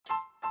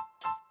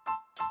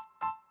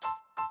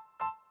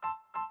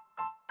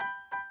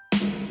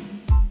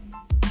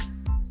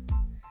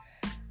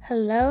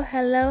Hello,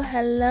 hello,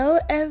 hello,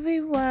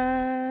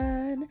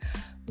 everyone.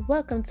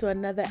 Welcome to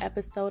another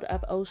episode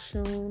of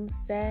Oshun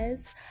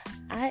Says.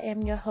 I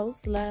am your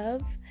host,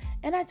 Love,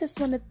 and I just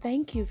want to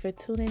thank you for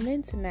tuning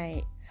in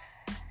tonight.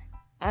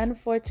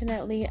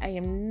 Unfortunately, I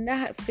am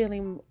not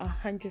feeling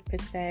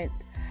 100%.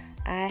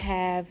 I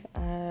have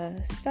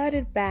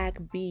started back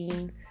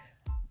being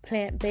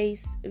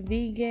plant-based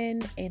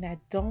vegan, and I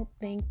don't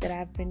think that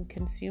I've been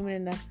consuming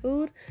enough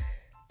food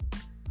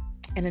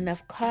and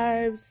enough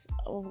carbs,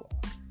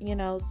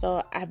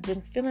 so I've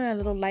been feeling a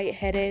little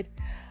lightheaded,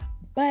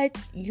 but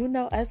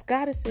us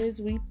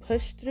goddesses, we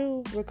push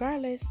through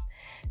regardless.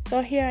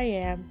 So here I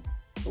am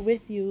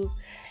with you,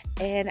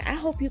 and I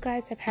hope you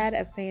guys have had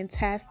a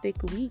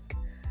fantastic week.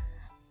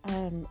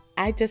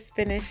 I just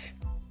finished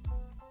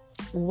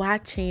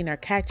catching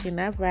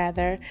up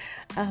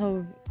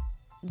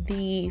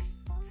the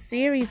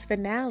series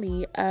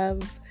finale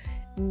of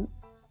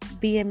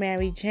Being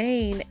Mary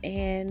Jane,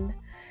 and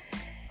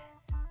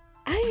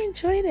I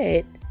enjoyed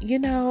it.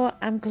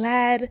 I'm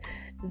glad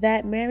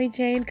that Mary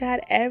Jane got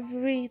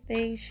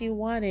everything she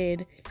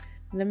wanted.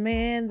 The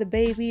man, the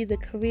baby, the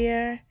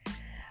career.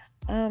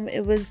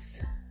 It was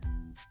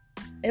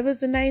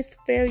a nice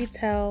fairy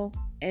tale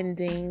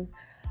ending.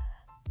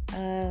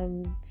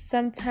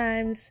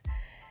 Sometimes,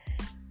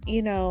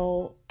 we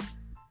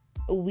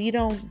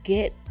don't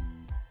get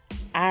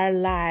our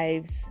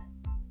lives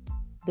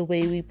the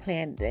way we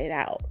planned it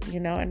out,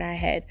 in our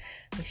head.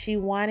 She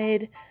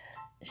wanted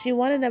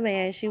a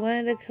man, she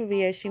wanted a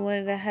career, she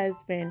wanted a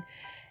husband.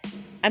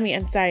 A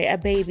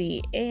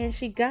baby, and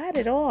she got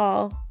it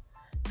all.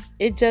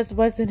 It just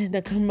wasn't in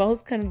the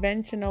most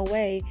conventional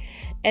way.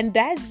 And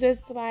that's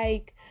just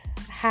like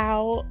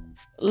how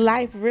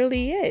life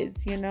really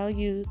is.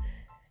 You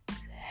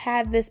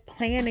have this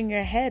plan in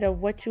your head of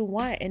what you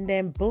want, and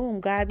then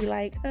boom, God be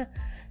like,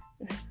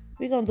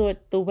 we're going to do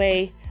it the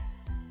way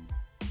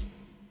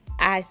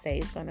I say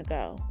it's going to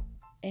go.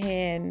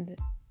 And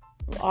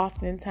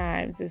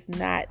oftentimes it's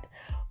not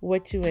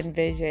what you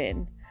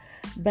envision.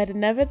 But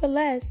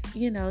nevertheless,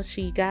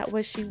 she got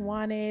what she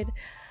wanted.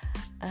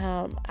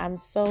 I'm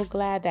so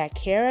glad that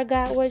Kara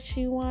got what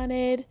she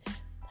wanted.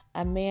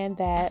 A man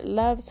that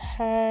loves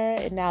her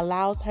and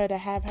allows her to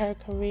have her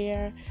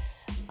career.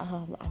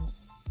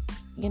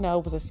 It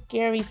was a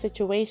scary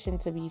situation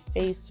to be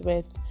faced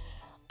with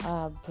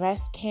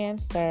breast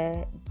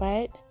cancer,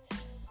 but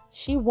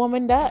she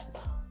womaned up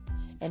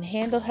and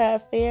handled her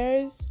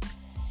affairs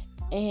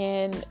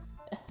and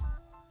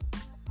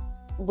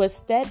was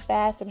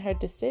steadfast in her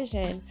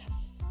decision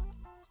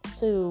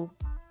to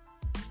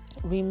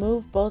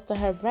remove both of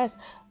her breasts.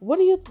 What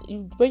do you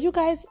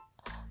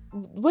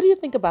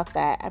think about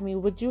that?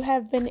 Would you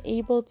have been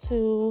able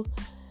to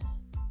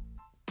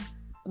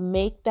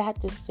make that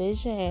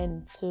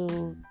decision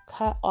to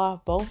cut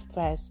off both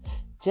breasts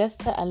just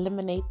to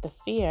eliminate the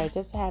fear,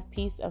 just to have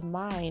peace of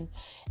mind,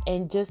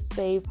 and just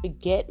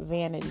forget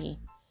vanity?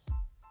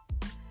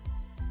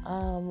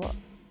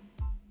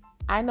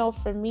 I know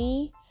for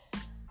me,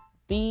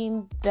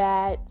 being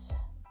that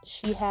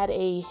she had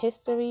a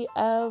history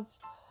of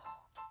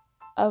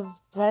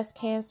breast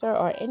cancer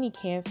or any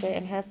cancer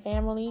in her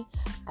family,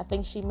 I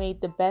think she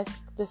made the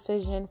best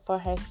decision for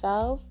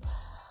herself.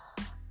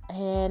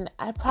 And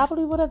I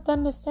probably would have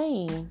done the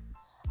same.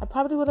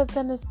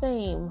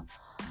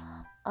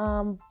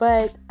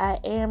 But I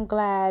am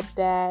glad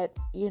that,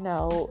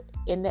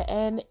 in the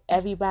end,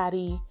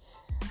 everybody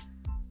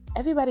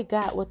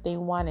got what they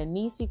wanted.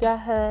 Niecy got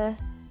her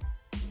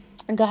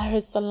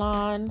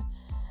salon.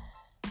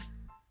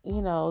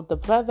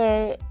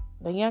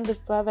 The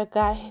youngest brother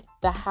got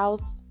the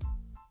house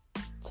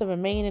to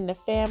remain in the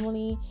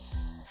family.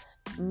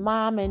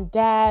 Mom and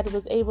dad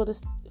was able to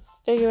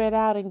figure it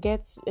out and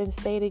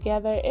stay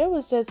together. It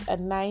was just a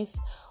nice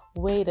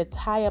way to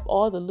tie up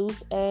all the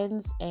loose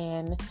ends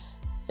and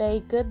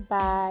say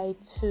goodbye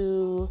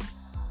to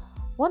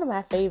one of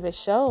my favorite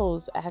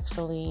shows,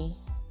 actually,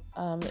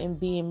 in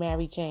Being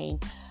Mary Jane.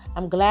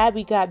 I'm glad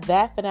we got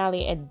that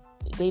finale and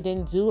they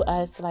didn't do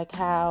us like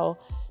how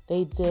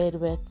they did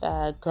with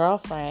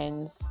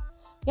Girlfriends.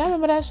 Y'all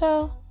remember that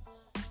show?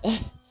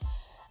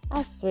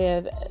 I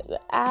swear,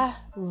 I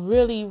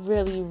really,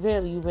 really,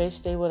 really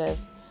wish they would have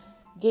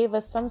gave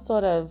us some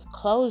sort of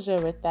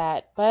closure with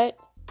that. But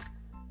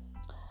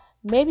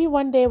maybe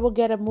one day we'll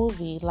get a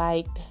movie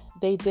like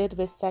they did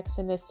with Sex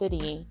and the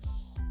City.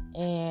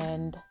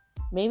 And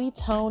maybe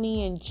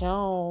Tony and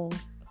Joan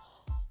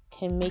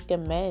can make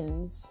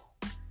amends.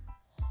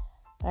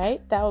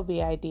 Right? That would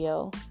be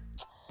ideal.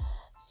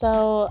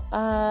 So,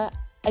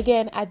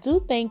 again, I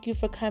do thank you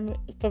for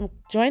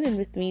joining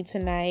with me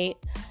tonight.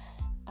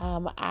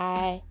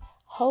 I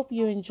hope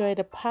you enjoyed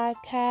the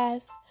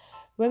podcast.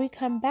 When we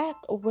come back,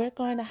 we're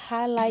going to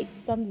highlight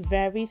some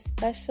very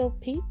special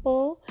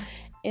people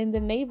in the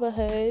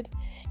neighborhood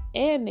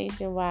and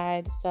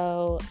nationwide.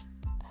 So,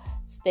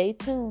 stay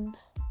tuned.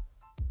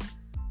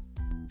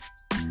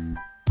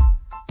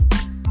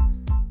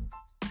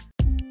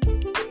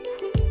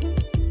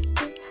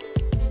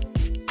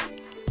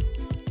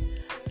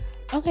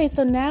 Okay,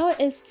 so now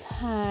it's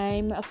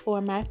time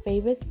for my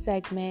favorite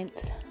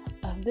segment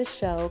of the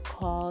show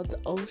called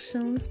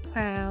Ocean's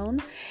Crown.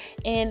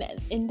 And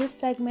in this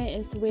segment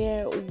is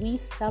where we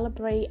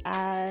celebrate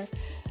our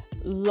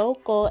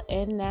local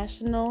and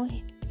national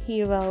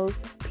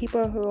heroes,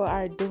 people who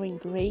are doing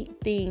great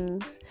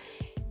things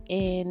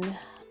in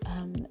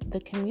the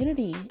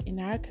community, in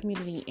our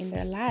community, in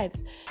their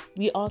lives.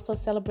 We also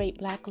celebrate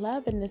Black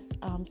love in this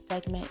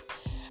segment.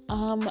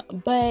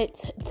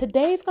 But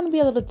today is going to be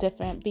a little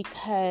different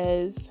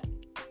because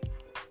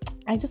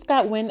I just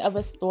got wind of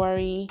a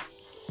story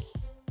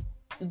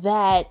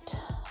that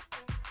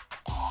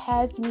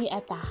has me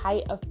at the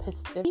height of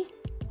passivity.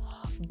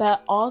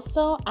 But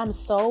also, I'm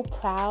so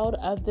proud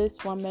of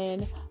this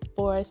woman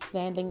for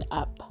standing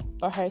up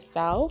for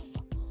herself.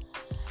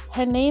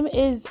 Her name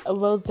is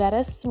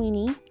Rosetta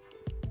Sweeney.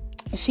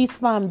 She's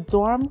from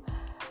Durham,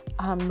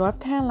 North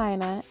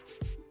Carolina.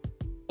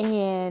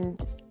 And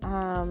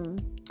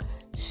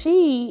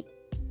she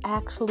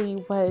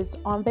actually was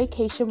on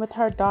vacation with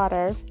her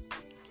daughter.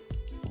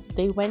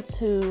 They went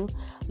to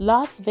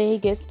Las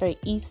Vegas for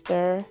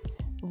Easter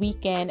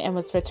weekend and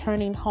was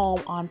returning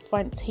home on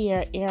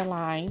Frontier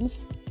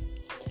Airlines.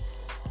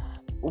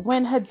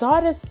 When her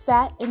daughter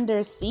sat in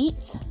their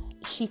seat,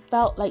 she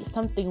felt like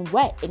something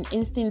wet, and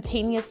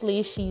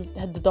instantaneously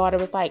the daughter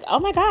was like, "Oh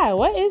my God,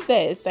 what is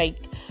this?"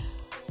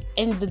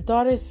 And the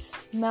daughter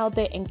smelled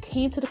it and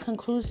came to the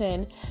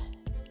conclusion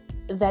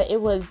that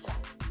it was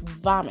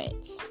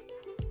vomit.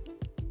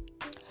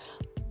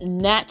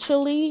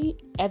 Naturally,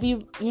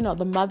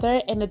 the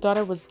mother and the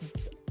daughter was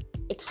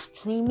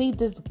extremely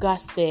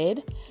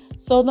disgusted.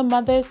 So the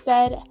mother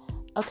said,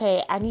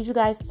 "Okay, I need you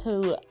guys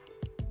to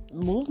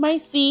move my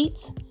seat,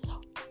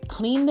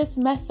 clean this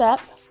mess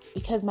up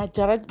because my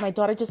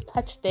daughter just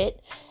touched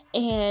it,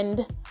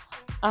 and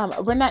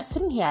we're not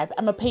sitting here.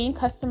 I'm a paying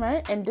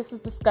customer, and this is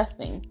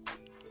disgusting."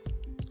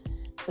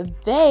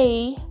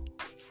 They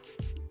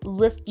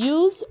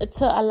refused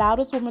to allow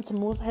this woman to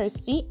move her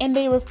seat, and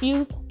they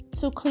refused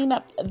to clean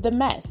up the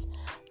mess.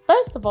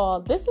 First of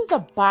all, this is a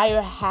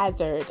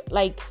biohazard.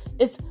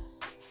 It's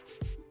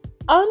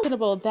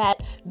unbelievable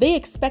that they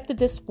expected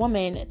this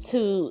woman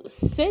to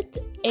sit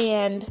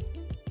and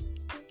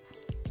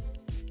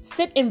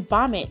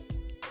vomit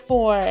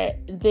for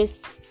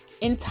this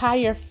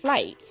entire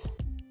flight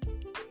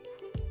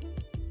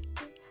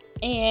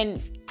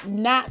and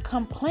not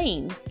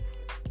complain.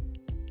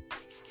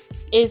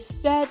 It's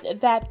said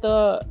that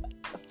the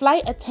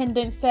flight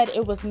attendant said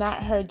it was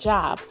not her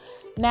job.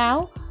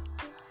 Now,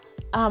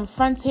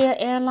 Frontier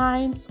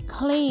Airlines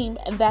claimed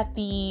that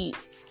the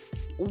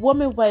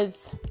woman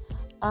was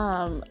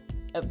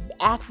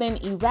acting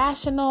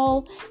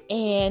irrational,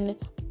 and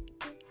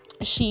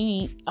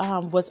she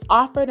was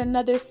offered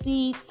another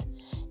seat,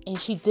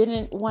 and she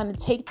didn't want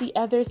to take the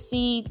other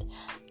seat,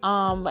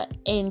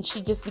 and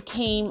she just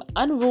became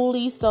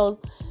unruly, so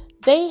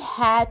they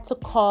had to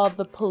call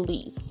the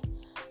police.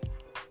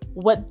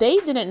 What they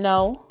didn't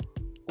know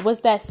was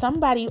that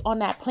somebody on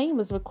that plane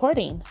was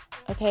recording,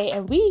 okay?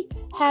 And we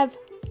have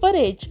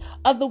footage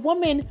of the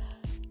woman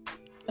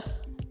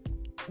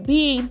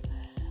being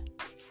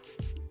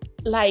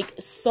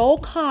so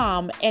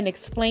calm and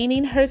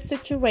explaining her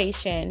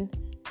situation.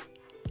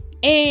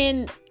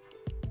 And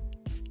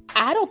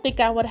I don't think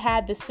I would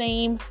have the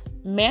same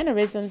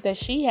mannerisms that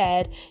she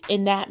had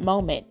in that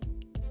moment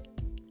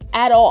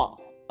at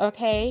all,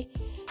 okay?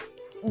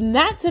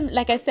 Not to,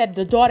 like I said,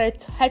 the daughter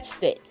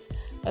touched it,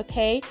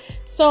 okay?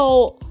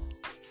 So,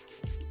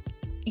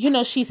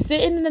 she's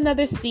sitting in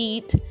another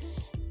seat,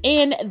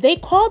 and they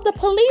called the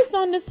police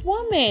on this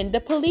woman. The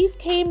police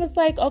came, was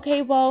like,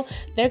 "Okay, well,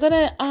 they're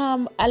gonna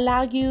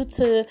allow you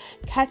to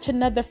catch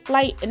another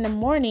flight in the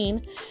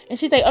morning." And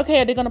she's like, "Okay,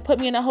 are they gonna put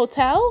me in a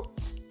hotel?"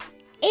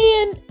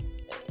 And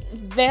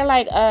they're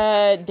like,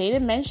 they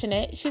didn't mention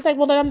it. She's like,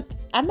 "Well, then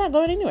I'm not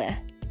going anywhere.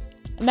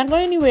 I'm not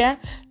going anywhere.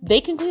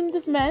 They can clean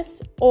this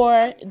mess,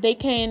 or they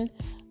can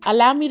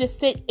allow me to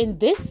sit in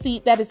this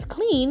seat that is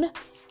clean,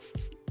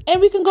 and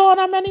we can go on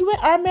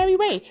our merry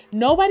way.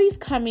 Nobody's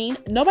coming.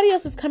 Nobody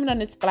else is coming on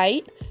this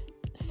flight.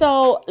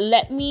 So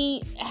let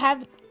me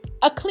have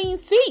a clean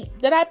seat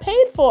that I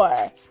paid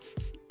for."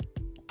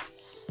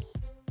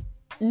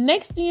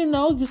 Next thing you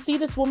know, you see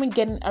this woman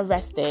getting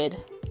arrested.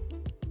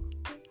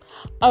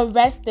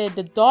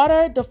 The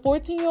daughter, the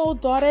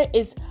 14-year-old daughter,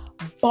 is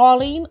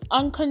bawling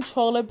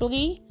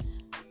uncontrollably.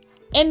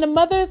 And the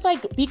mother is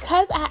like,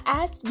 "Because I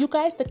asked you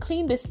guys to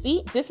clean the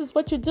seat, this is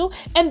what you do."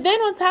 And then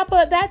on top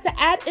of that, to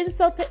add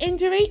insult to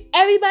injury,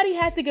 everybody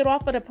had to get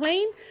off of the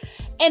plane,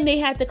 and they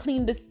had to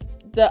clean the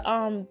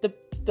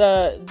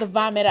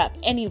vomit up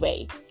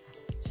anyway.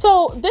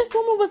 So this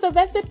woman was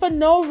arrested for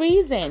no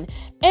reason,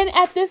 and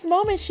at this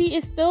moment, she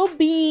is still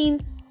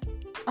being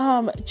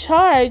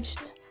charged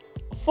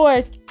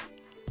for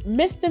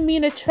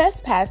misdemeanor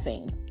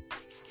trespassing.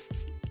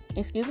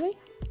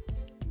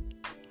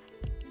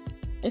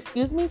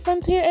 Excuse me,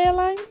 Frontier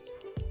Airlines?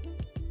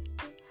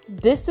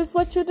 This is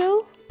what you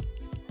do?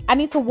 I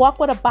need to walk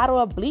with a bottle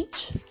of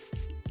bleach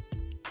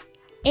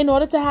in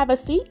order to have a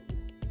seat?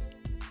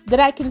 that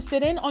I can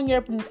sit in on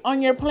your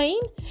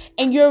plane,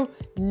 and your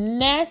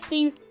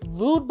nasty,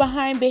 rude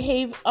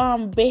behaved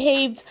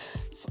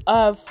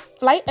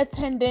flight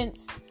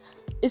attendants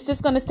is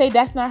just going to say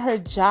that's not her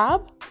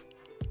job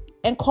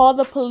and call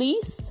the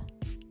police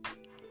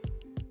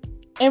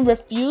and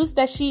refuse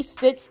that she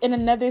sits in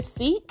another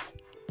seat?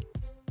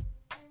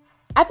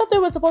 I thought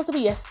there was supposed to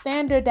be a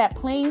standard that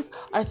planes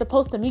are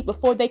supposed to meet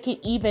before they can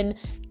even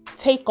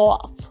take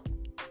off.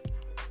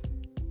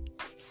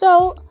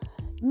 So,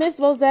 Ms.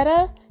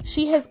 Rosetta,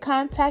 she has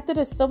contacted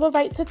a civil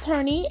rights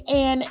attorney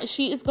and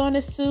she is going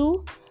to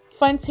sue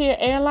Frontier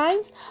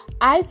Airlines.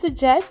 I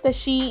suggest that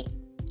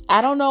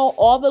I don't know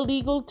all the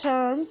legal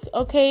terms,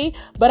 okay,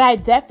 but I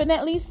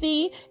definitely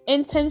see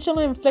intentional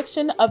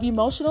infliction of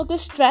emotional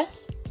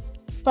distress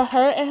for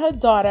her and her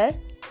daughter,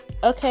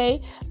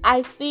 okay?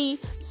 I see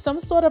some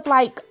sort of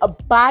like a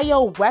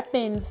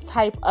bioweapons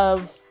type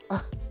of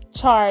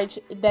charge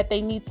that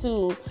they need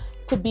to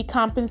be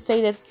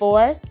compensated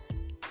for.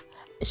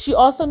 She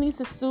also needs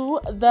to sue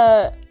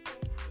the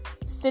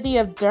city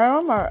of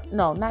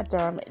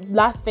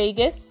Las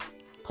Vegas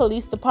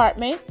Police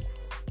Department.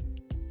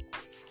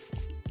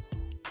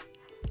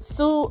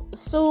 Sue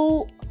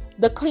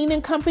the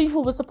cleaning company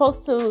who was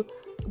supposed to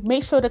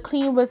make sure the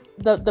plane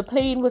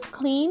was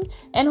clean,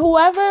 and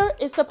whoever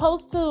is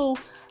supposed to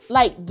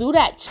like do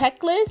that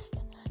checklist,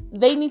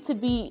 they need to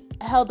be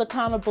held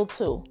accountable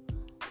too.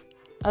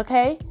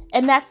 Okay?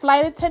 And that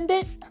flight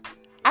attendant,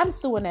 I'm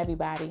suing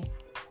everybody.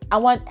 I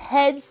want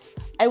heads.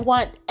 I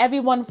want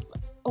everyone,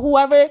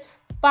 whoever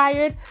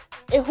fired,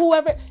 if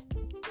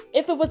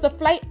it was a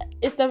flight,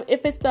 if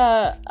it's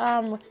the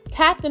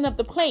captain of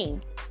the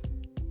plane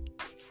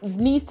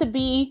needs to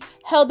be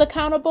held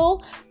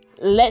accountable,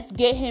 let's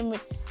get him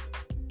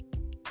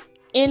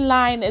in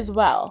line as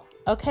well.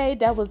 Okay,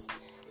 that was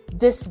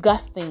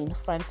disgusting,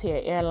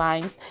 Frontier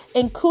Airlines.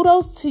 And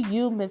kudos to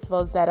you, Ms.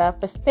 Rosetta,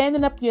 for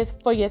standing up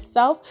for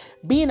yourself,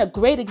 being a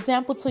great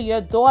example to your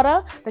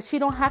daughter that she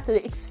don't have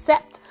to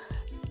accept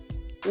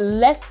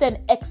less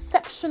than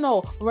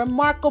exceptional,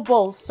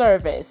 remarkable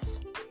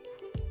service.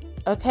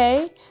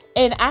 Okay?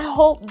 And I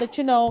hope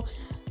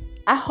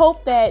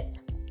that,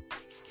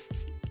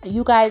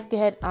 you guys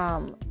get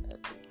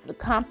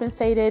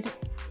compensated,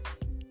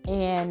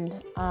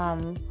 and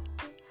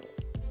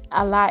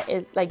a lot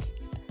is like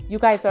you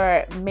guys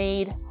are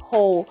made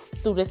whole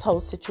through this whole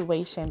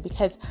situation,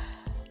 because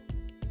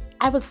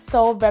I was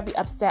so very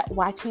upset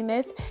watching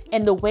this,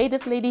 and the way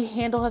this lady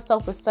handled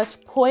herself with such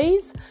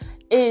poise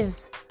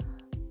is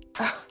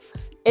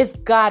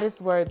goddess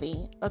worthy.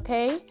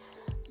 Okay?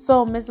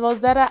 So, Ms.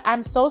 Rosetta,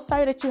 I'm so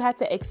sorry that you had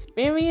to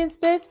experience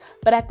this,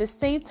 but at the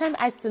same time,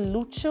 I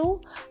salute you,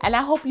 and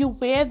I hope you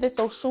wear this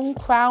Oshun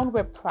crown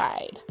with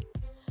pride.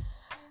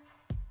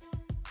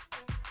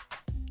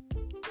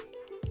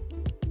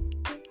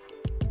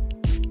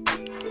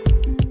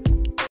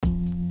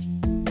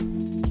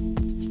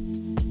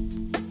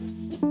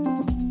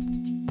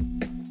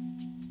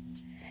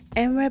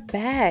 And we're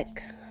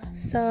back.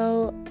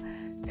 So,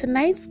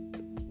 tonight's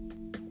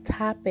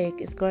topic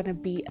is going to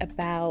be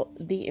about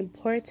the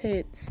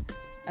importance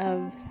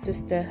of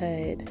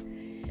sisterhood,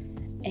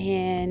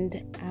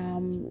 and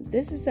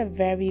this is a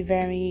very,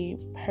 very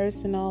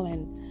personal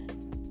and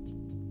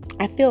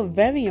I feel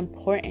very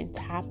important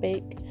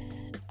topic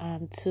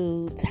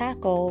to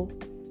tackle,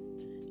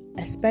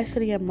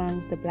 especially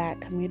among the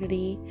Black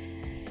community,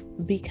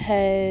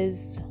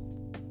 because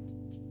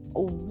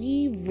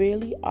we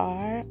really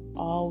are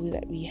all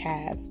that we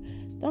have.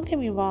 Don't get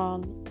me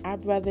wrong, our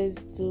brothers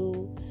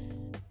do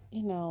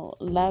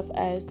love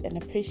us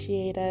and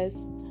appreciate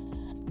us,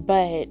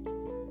 but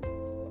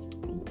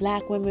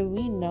Black women,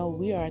 we know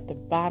we are at the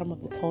bottom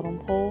of the totem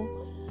pole,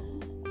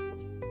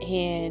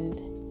 and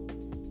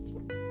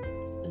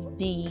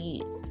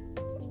the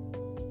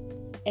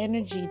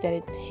energy that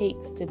it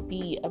takes to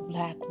be a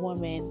Black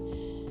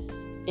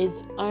woman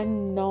is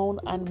unknown,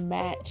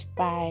 unmatched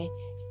by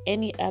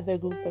any other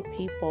group of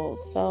people.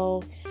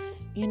 So,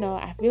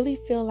 I really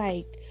feel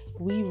like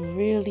we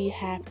really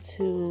have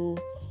to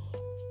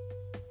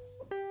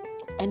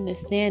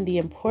understand the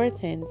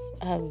importance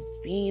of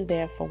being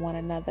there for one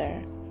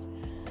another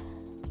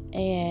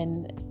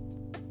and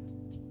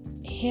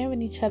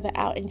hearing each other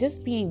out and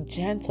just being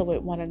gentle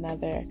with one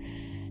another.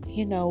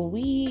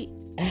 We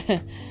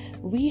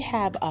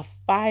have a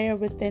fire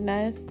within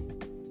us,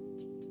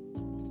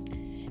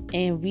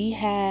 and we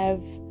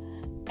have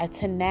a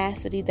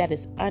tenacity that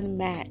is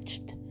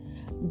unmatched,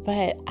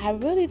 but I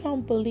really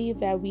don't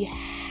believe that we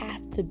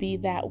have to be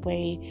that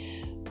way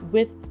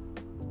with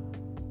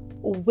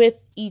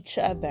each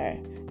other.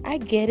 I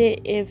get it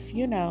if,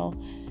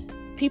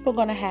 people are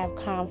going to have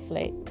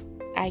conflict.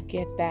 I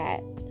get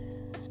that.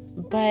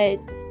 But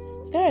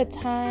there are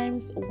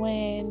times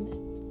when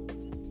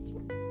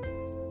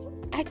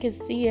I can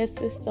see a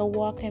sister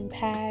walking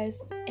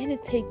past and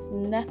it takes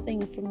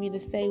nothing for me to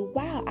say,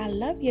 wow, I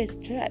love your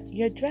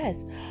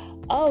dress.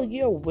 Oh,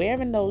 you're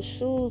wearing those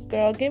shoes,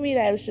 girl. Give me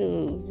those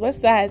shoes. What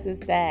size is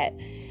that?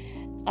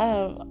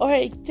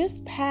 Or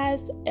just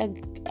pass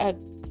a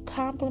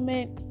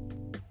compliment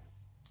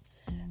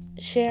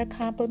share a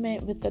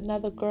compliment with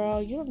another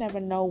girl, you don't never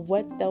know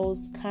what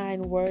those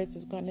kind words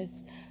is going to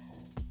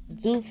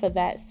do for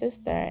that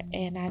sister.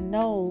 And I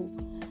know,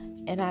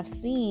 and I've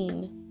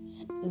seen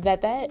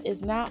that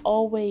is not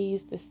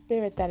always the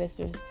spirit that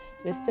is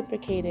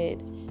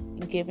reciprocated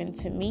and given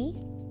to me.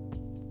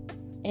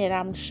 And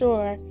I'm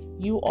sure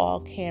you all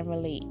can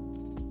relate.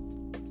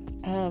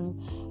 I'm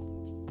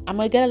going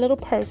to get a little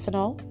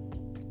personal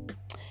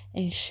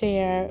and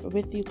share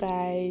with you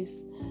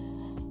guys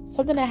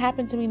something that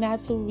happened to me not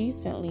too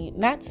recently,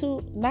 not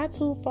too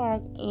far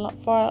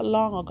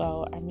long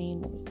ago. I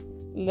mean, it was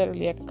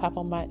literally like a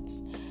couple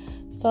months.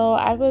 So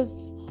I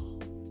was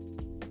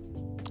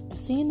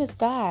seeing this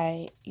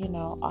guy,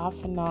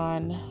 off and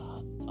on.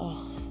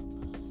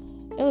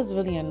 It was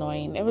really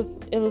annoying. It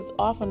was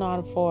off and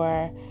on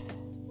for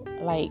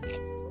like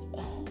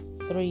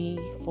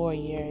 3-4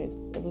 years.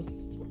 It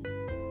was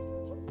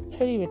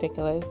pretty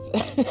ridiculous.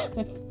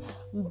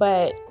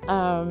 But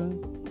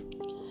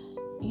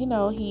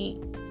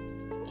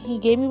he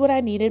gave me what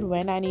I needed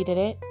when I needed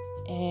it,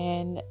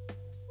 and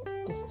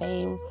the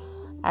same,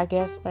 I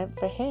guess, went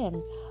for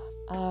him.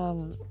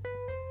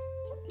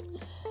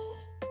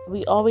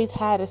 We always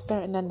had a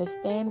certain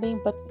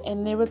understanding,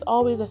 and there was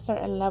always a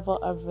certain level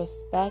of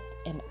respect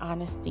and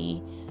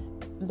honesty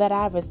that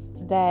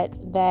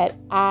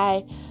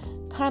I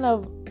kind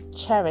of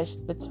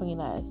cherished between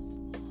us.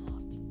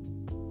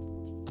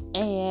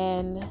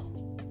 And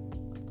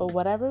for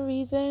whatever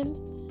reason,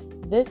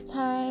 this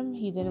time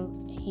he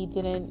didn't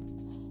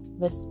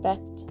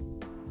respect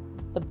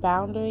the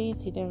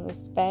boundaries. He didn't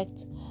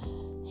respect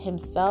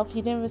himself.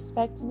 He didn't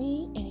respect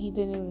me, and he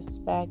didn't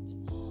respect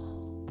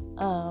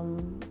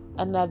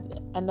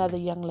another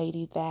young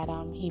lady that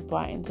he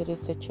brought into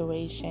this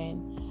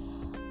situation.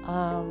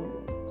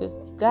 This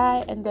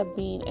guy ended up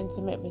being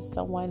intimate with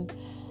someone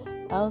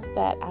else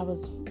that I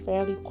was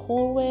fairly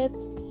cool with,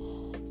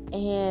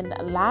 and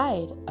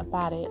lied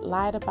about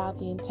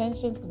the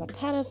intentions, because I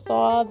kind of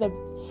saw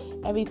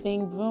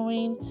everything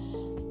brewing,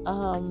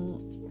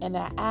 and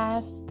I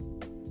asked,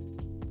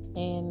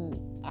 and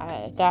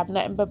I got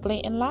nothing but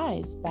blatant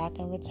lies back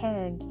in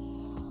return.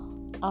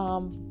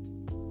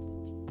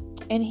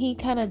 And he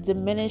kind of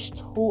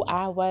diminished who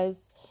I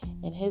was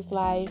in his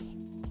life.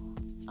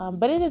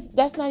 But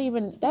that's not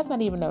even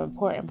the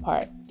important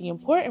part. The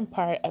important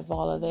part of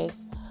all of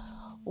this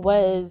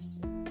was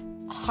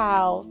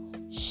how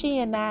she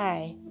and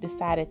I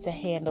decided to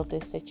handle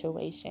this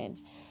situation.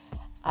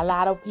 A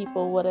lot of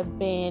people would have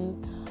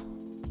been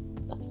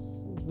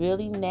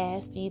really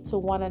nasty to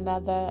one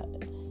another,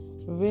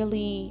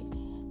 really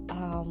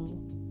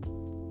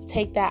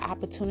take that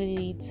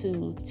opportunity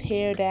to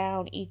tear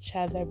down each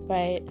other,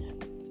 but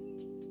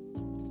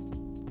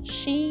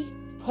she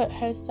put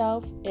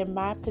herself in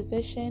my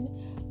position,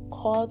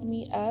 called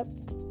me up,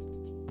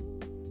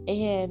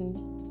 and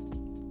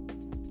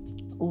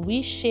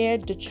we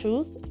shared the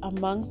truth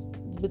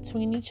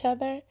between each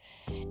other,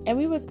 and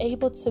we was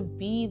able to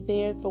be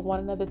there for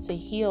one another, to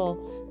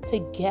heal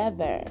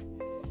together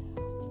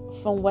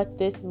from what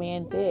this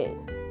man did.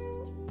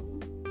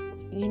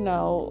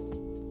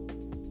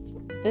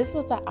 This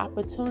was an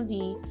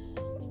opportunity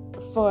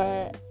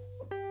for,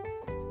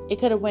 it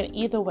could have went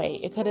either way.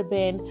 It could have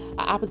been an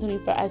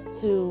opportunity for us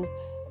to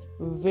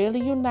really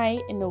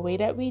unite in the way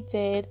that we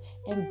did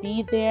and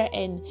be there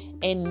and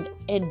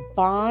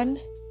bond,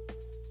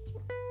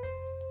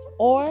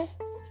 or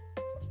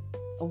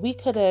we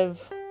could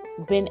have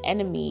been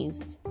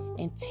enemies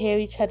and tear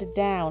each other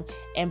down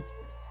and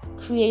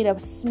create a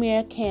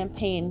smear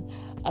campaign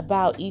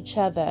about each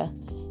other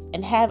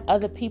and have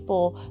other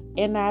people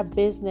in our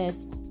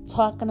business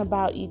talking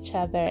about each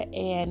other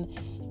and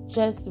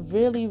just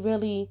really,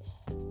 really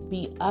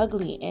be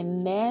ugly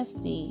and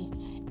nasty.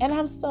 And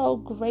I'm so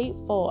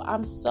grateful.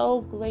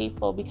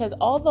 Because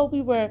although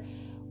we were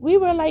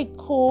like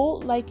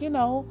cool, like,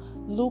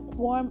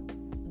 lukewarm,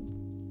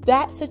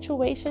 that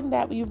situation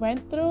that we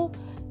went through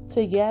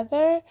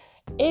together,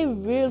 it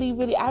really,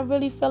 really, I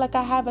really feel like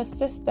I have a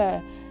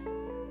sister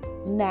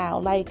now.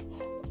 Like,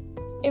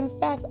 in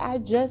fact, I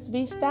just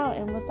reached out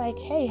and was like,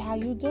 hey, how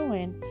you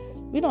doing?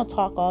 We don't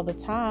talk all the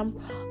time,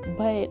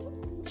 but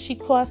she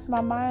crossed my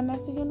mind. I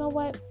said, you know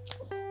what?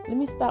 Let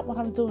me stop what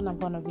I'm doing. I'm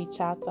going to reach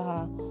out to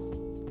her.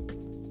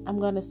 I'm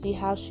going to see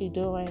how she's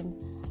doing.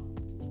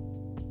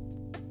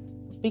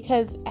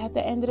 Because at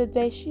the end of the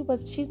day,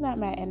 she's not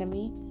my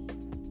enemy.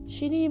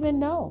 She didn't even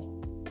know.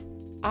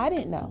 I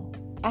didn't know.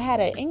 I had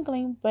an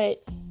inkling,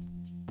 but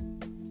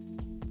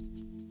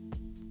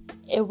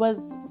it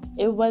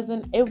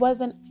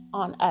wasn't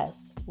on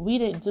us. We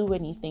didn't do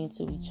anything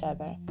to each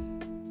other.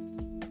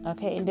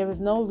 Okay, and there was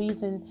no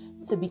reason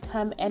to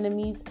become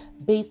enemies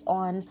based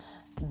on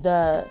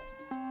the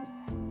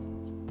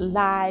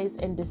lies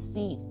and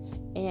deceit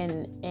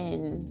and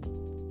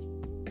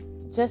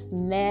just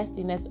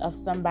nastiness of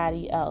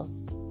somebody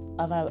else,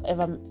 of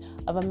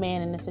a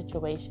man in a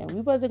situation.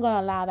 We wasn't going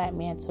to allow that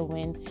man to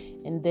win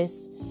in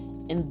this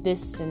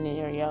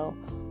scenario,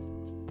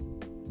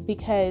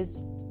 because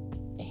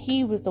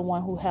he was the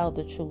one who held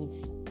the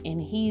truth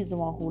and he's the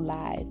one who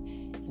lied,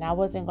 and I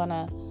wasn't going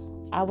to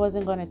I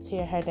wasn't going to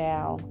tear her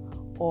down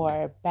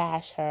or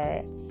bash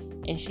her,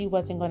 and she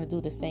wasn't going to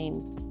do the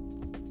same.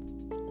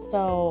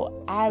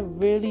 So I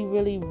really,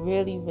 really,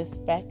 really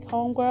respect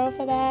homegirl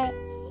for that.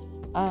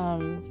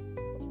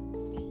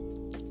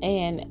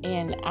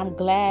 And I'm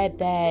glad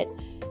that,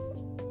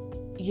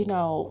 you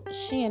know,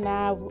 she and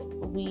I,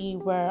 we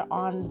were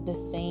on the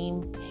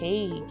same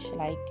page,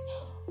 like,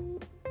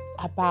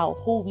 about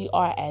who we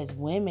are as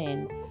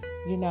women.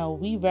 You know,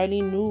 we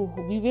really knew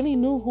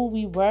who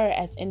we were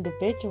as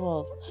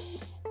individuals.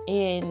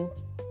 And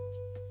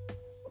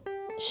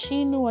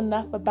she knew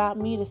enough about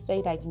me to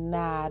say, like,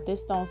 nah,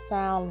 this don't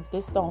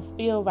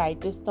feel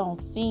right, this don't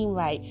seem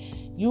right.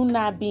 You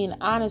not being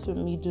honest with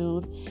me,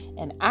 dude.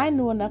 And I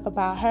knew enough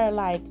about her,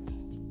 like,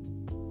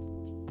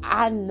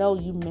 I know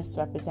you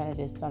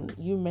misrepresented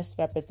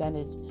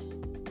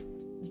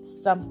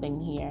something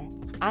here.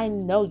 I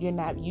know you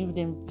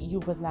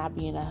was not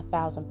being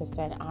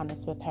 1,000%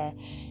 honest with her.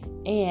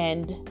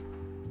 And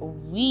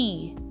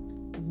we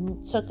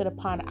took it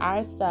upon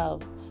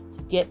ourselves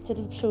to get to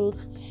the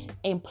truth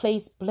and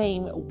place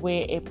blame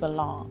where it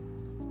belonged.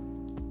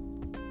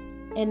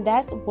 And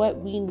that's what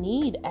we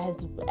need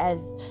as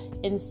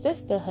in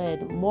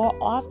sisterhood more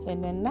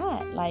often than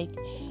not. Like,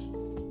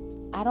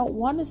 I don't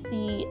want to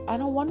see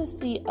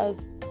us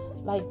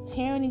like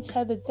tearing each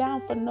other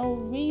down for no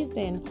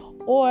reason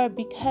or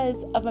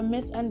because of a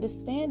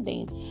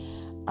misunderstanding.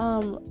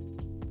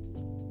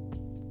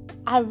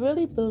 I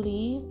really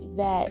believe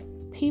that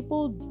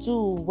people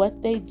do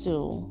what they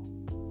do,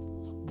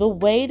 the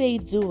way they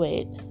do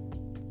it,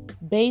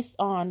 based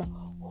on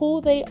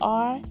who they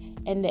are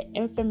and the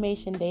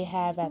information they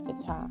have at the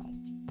time.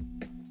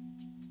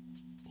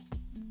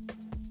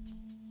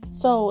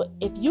 So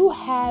if you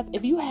have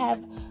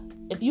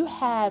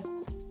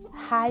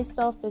high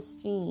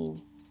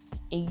self-esteem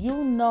and you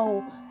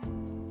know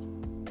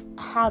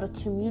how to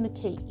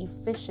communicate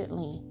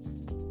efficiently,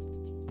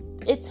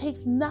 it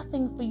takes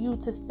nothing for you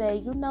to say,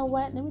 you know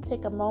what, let me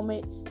take a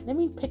moment, let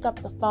me pick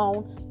up the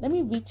phone, let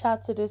me reach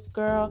out to this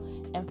girl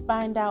and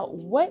find out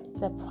what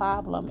the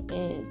problem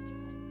is.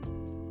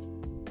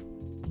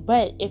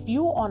 But if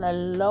you on a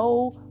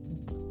low,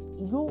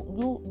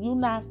 you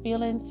not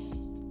feeling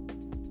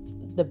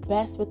the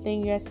best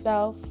within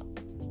yourself,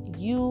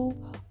 you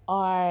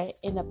are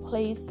in a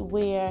place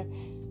where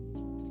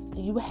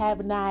you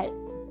have not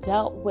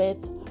dealt with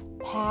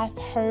past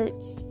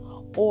hurts,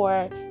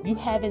 or you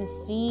haven't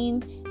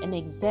seen an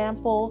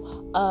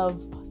example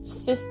of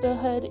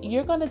sisterhood,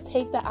 you're going to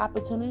take the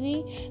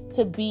opportunity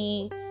to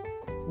be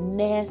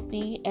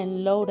nasty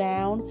and low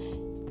down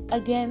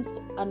against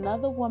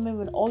another woman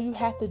when all you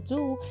have to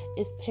do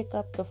is pick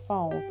up the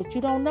phone, but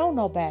you don't know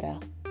no better.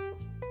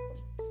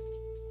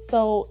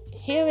 So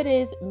here it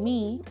is,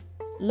 me,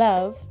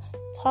 Love,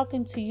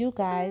 talking to you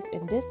guys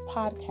in this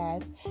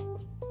podcast,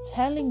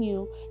 telling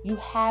you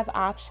have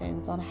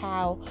options on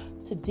how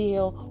to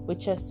deal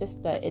with your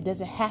sister. It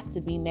doesn't have to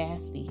be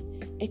nasty.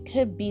 It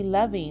could be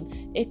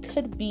loving. It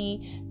could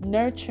be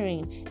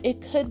nurturing.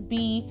 It could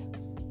be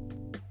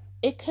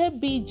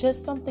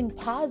just something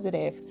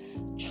positive.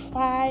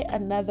 Try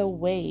another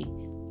way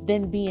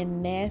than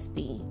being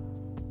nasty.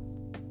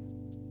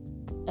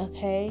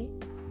 Okay?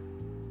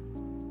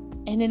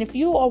 And then if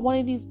you are one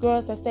of these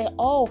girls that say,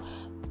 "Oh,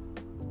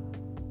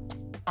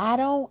 I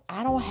don't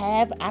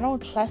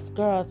trust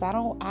girls. I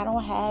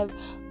don't have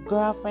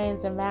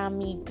girlfriends around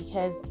me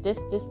because this,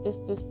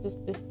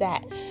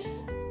 that."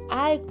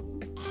 I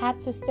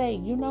have to say,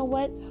 you know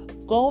what?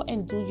 Go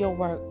and do your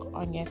work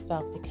on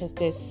yourself, because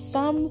there's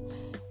some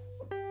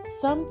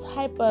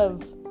type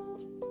of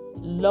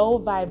low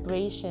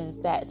vibrations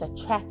that's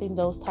attracting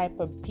those type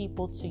of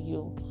people to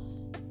you.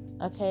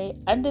 Okay?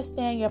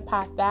 Understand your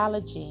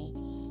pathology.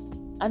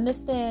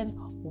 Understand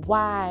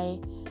why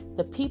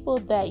the people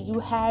that you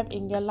have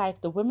in your life,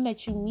 the women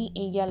that you meet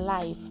in your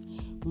life,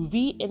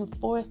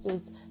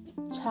 reinforces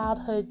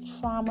childhood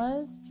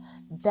traumas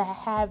that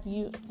have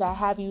you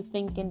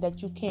thinking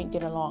that you can't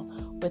get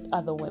along with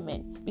other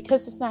women,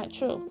 because it's not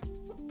true.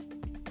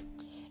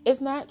 It's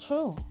not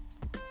true.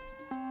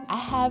 I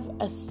have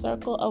a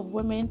circle of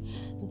women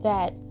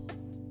that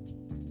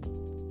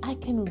I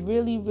can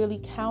really, really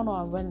count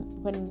on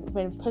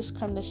when push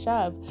come to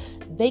shove.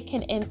 They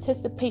can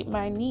anticipate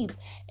my needs.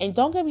 And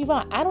don't get me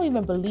wrong, I don't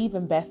even believe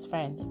in best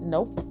friend.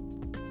 Nope.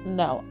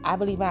 No, I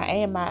believe I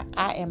am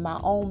my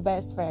own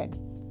best friend.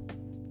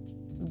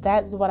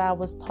 That's what I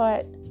was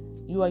taught.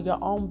 You are your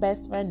own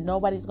best friend.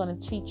 Nobody's going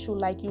to treat you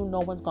like you. No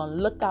one's going to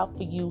look out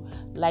for you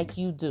like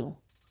you do.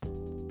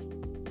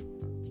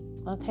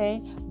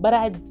 Okay? But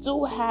I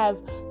do have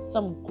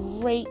some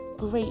great,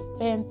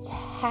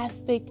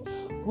 fantastic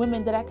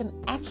women that I can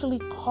actually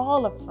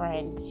call a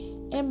friend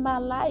in my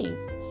life.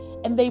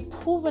 And they've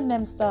proven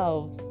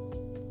themselves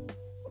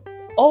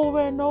over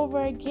and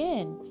over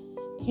again.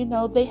 You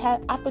know, they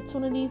had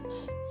opportunities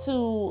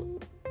to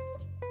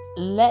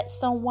let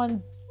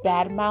someone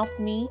badmouth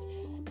me,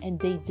 and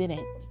they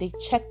didn't. They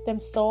checked them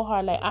so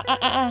hard, like,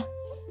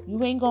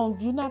 you're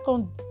not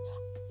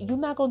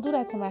gonna do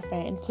that to my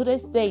friend. And to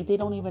this day, they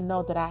don't even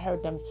know that I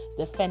heard them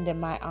defending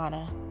my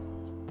honor.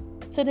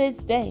 To this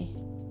day.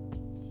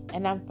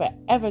 And I'm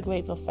forever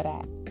grateful for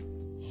that.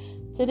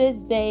 To this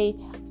day,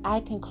 I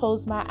can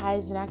close my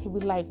eyes and I can be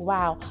like,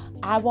 wow,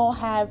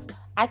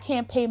 I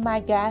can't pay my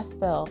gas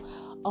bill.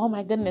 Oh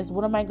my goodness,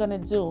 what am I going to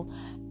do?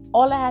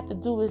 All I have to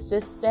do is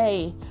just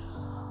say,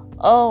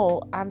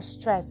 oh, I'm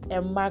stressed.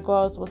 And my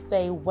girls will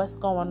say, what's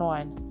going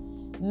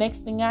on? Next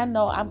thing I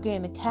know, I'm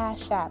getting a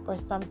Cash App or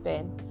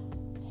something.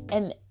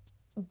 And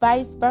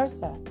vice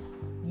versa.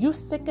 You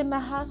sick in the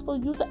hospital,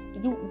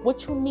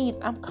 what you need,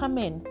 I'm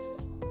coming.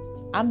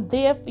 I'm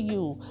there for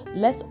you.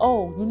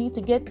 You need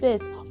to get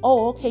this.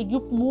 Oh, okay,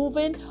 you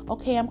moving?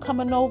 Okay, I'm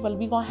coming over.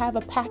 We're going to have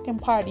a packing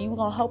party. We're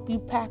going to help you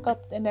pack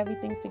up and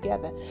everything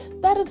together.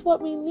 That is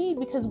what we need,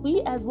 because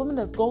we as women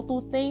just go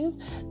through things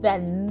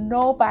that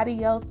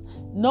nobody else,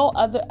 no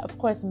other, of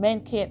course,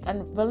 men can't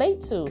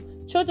relate to.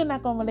 Children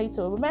not going to relate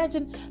to it.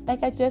 Imagine,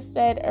 like I just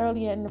said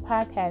earlier in the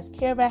podcast,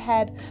 Kara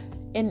had,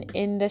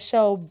 in the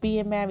show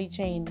Being Mary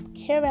Jane,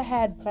 Kara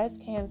had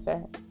breast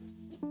cancer.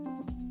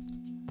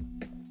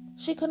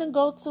 She couldn't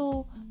go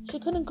to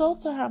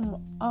her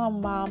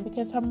mom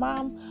because her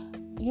mom,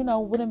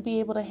 wouldn't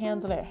be able to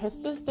handle it. Her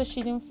sister,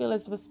 she didn't feel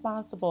as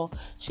responsible.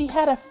 She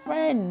had a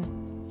friend.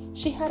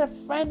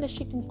 That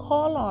she can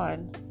call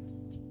on.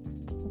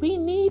 We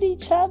need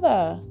each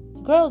other.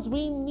 Girls,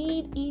 we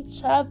need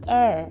each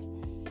other.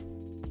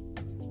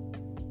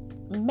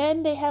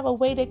 Men, they have a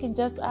way they can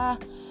just,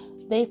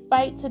 they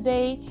fight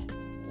today.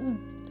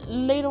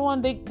 Later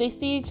on, they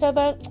see each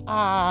other.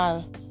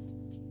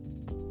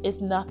 It's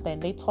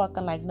nothing. They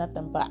talking like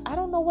nothing. But I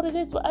don't know what it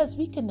is with us.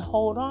 We can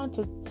hold on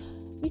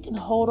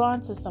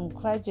to some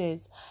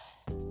grudges.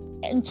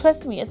 And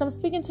trust me, as I'm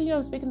speaking to you,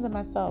 I'm speaking to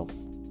myself.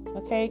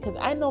 Okay? Because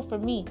I know for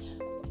me,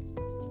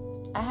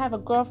 I have a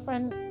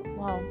girlfriend.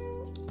 Well,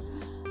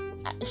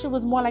 she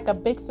was more like a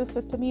big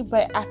sister to me,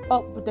 but I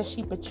felt that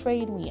she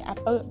betrayed me. I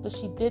felt that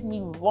she did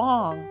me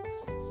wrong.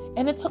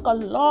 And it took a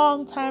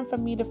long time for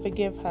me to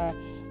forgive her.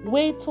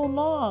 Way too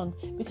long.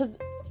 Because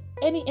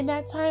in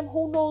that time,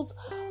 who knows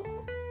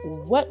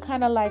what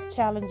kind of life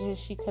challenges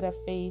she could have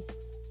faced.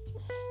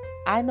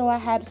 I know I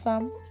had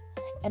some,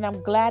 and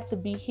I'm glad to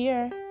be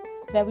here,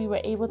 that we were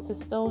able to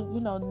still,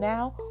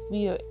 now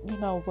we are,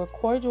 we're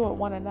cordial with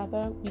one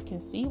another. We can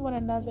see one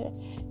another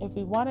if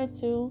we wanted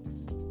to.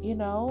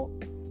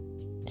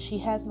 She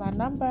has my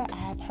number, I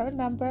have her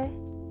number,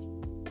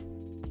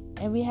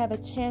 and we have a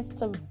chance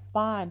to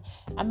bond.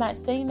 I'm not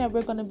saying that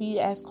we're going to be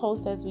as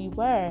close as we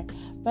were,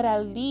 but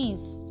at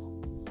least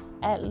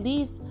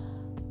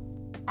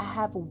I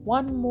have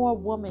one more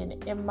woman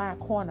in my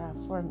corner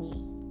for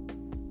me.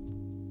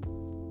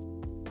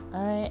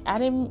 All right, I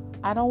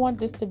don't want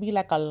this to be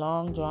like a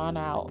long drawn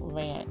out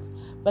rant,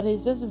 but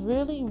it's just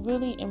really,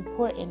 really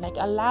important. Like,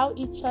 allow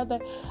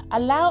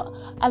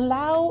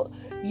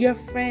your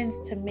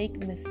friends to make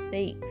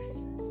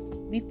mistakes.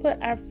 We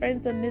put our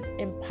friends on this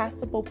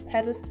impossible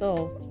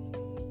pedestal.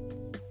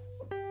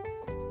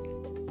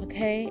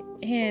 Okay,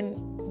 and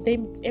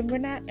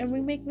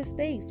we make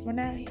mistakes. We're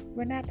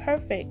not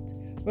perfect.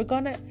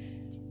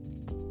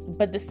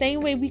 But the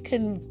same way we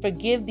can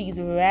forgive these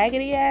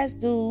raggedy ass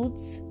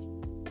dudes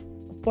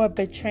for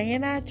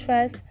betraying our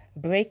trust,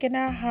 breaking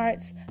our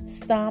hearts,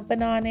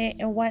 stomping on it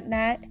and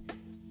whatnot,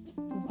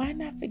 why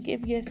not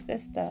forgive your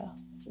sister?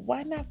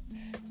 Why not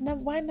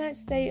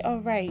say,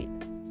 all right,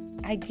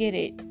 I get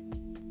it.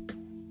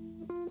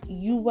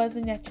 You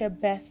wasn't at your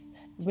best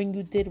when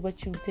you did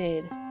what you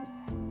did.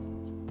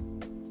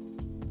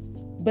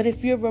 But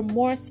if you're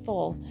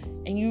remorseful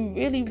and you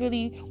really,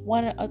 really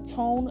want to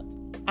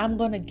atone, I'm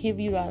going to give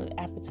you the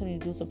opportunity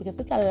to do so, because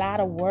it's a lot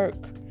of work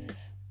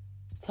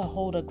to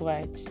hold a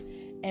grudge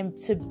and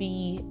to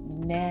be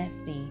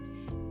nasty.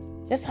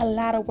 That's a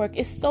lot of work.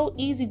 It's so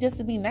easy just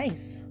to be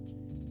nice.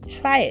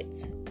 Try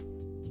it.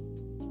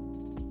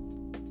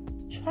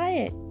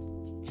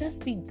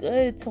 Just be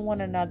good to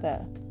one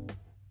another.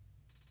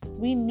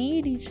 We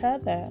need each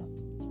other.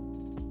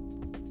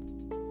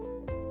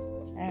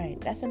 All right,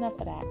 that's enough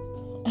of that.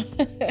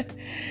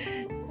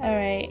 All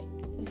right,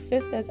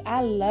 sisters,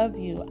 I love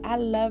you.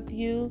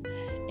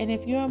 And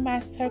if you're in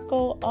my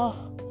circle,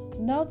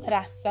 know that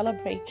I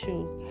celebrate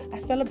you. I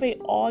celebrate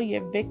all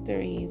your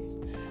victories.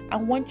 I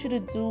want you to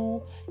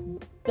do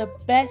the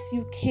best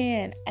you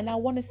can. And I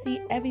want to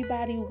see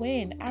everybody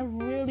win. I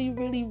really,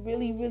 really,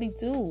 really, really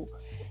do.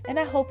 And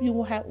I hope you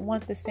will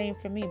want the same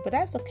for me. But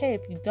that's okay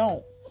if you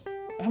don't.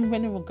 I'm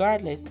winning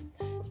regardless.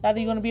 It's either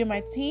you're going to be on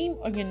my team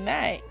or you're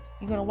not.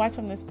 You're going to watch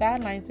from the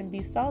sidelines and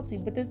be salty.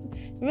 But there's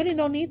really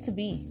no need to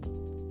be.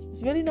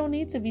 There's really no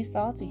need to be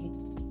salty.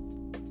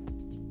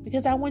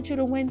 Because I want you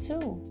to win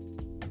too.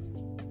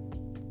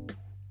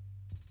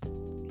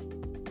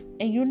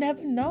 And you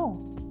never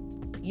know.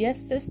 Your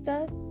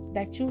sister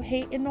that you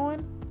hating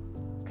on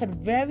could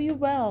very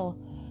well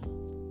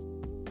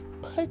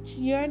put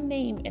your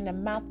name in the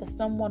mouth of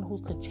someone who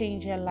could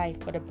change your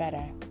life for the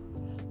better.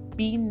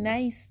 Be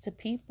nice to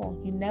people.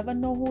 You never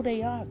know who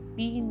they are.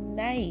 Be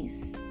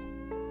nice.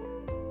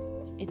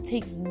 It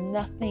takes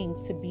nothing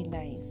to be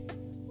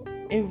nice.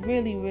 It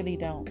really, really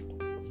don't.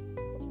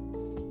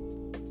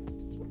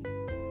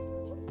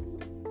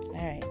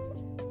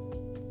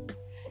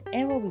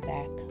 And we'll be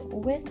back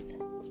with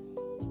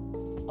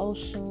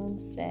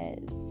Oshun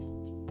Says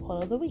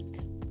Quote of the Week.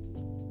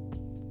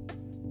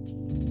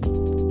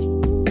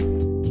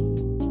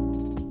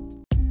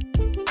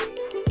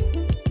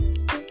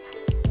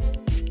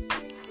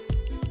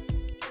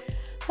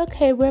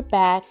 Okay, we're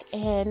back,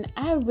 and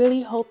I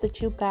really hope that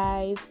you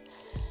guys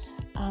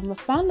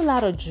found a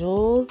lot of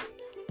jewels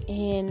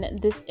in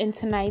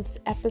tonight's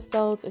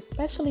episodes,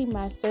 especially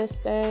my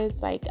sisters.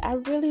 Like, I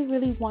really,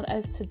 really want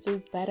us to do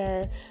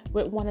better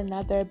with one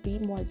another, be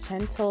more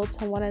gentle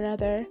to one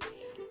another,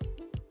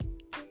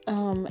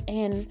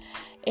 and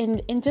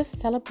just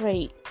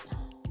celebrate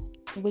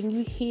when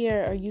you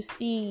hear or you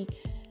see,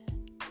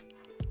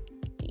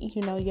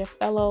 your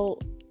fellow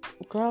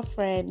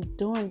girlfriend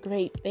doing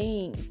great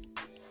things.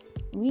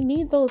 We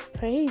need those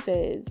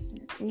praises.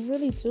 We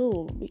really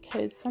do,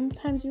 because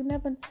sometimes you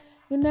never know.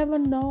 You'll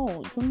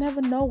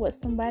never know what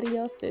somebody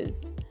else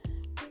is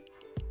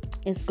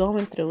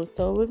going through.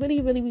 So we're really,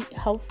 really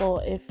helpful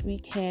if we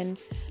can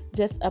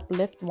just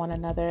uplift one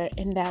another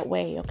in that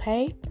way,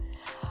 okay?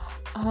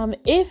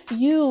 If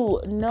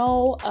you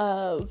know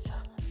of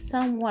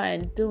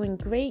someone doing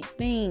great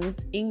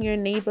things in your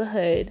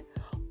neighborhood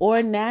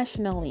or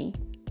nationally,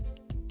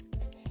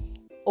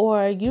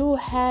 or you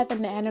have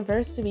an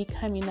anniversary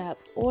coming up,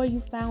 or you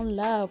found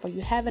love, or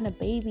you're having a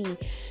baby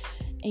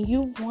and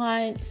you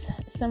want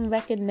some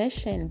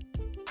recognition,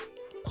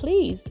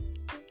 please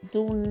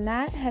do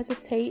not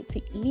hesitate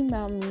to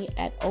email me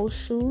at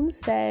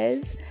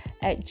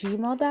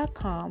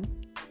oshunsays@gmail.com,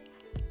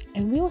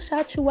 and we will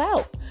shout you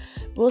out.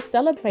 We'll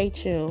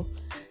celebrate you.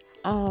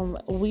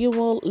 We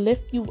will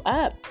lift you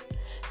up,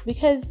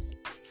 because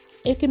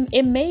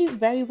it may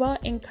very well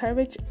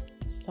encourage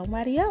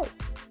somebody else.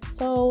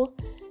 So,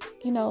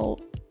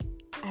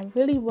 I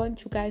really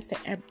want you guys to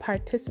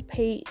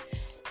participate,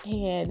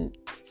 and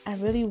I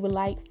really would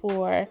like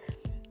for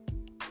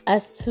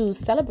us to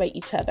celebrate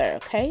each other,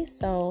 okay?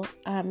 So,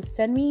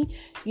 send me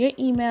your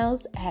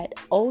emails at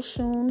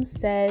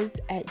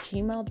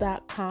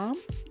oshunsays@gmail.com.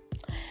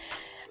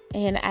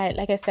 And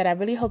like I said, I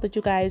really hope that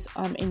you guys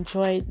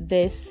enjoyed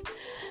this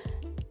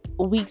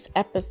week's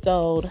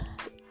episode.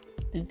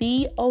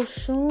 The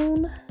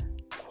Oshun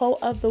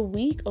quote of the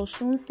week,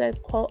 Oshun Says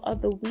quote of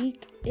the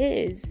week,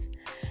 is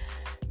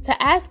to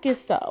ask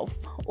yourself,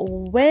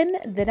 when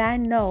did I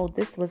know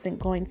this wasn't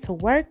going to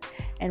work,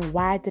 and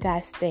why did I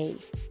stay?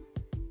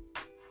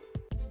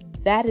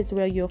 That is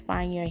where you'll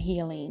find your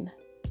healing.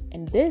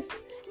 And this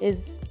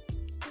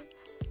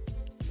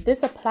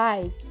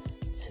applies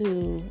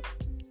to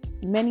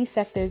many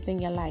sectors in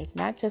your life,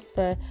 not just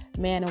for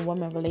man and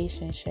woman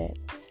relationship.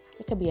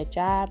 It could be a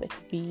job, it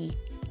could be,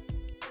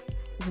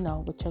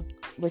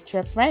 with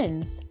your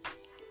friends.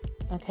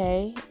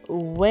 Okay?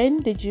 When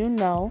did you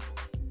know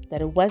that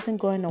it wasn't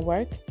going to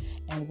work,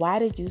 and why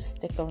did you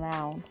stick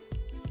around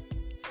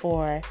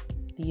for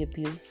the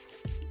abuse?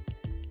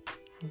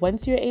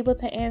 Once you're able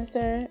to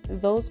answer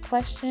those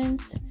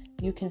questions,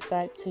 you can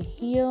start to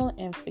heal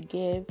and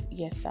forgive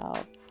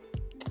yourself.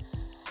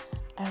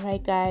 All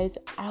right, guys,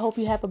 I hope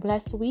you have a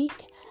blessed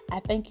week. I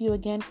thank you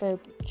again for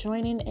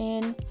joining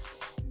in,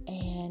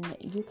 and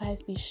you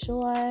guys be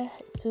sure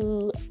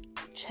to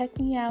check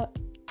me out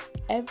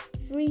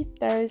every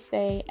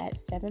Thursday at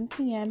 7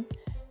 p.m.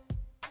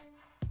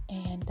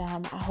 And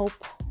I hope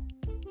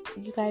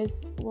you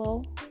guys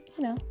will,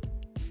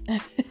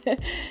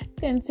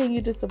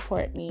 continue to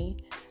support me.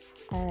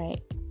 All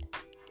right.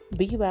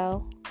 Be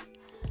well.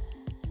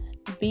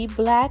 Be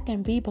black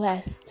and be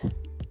blessed.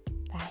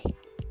 Bye.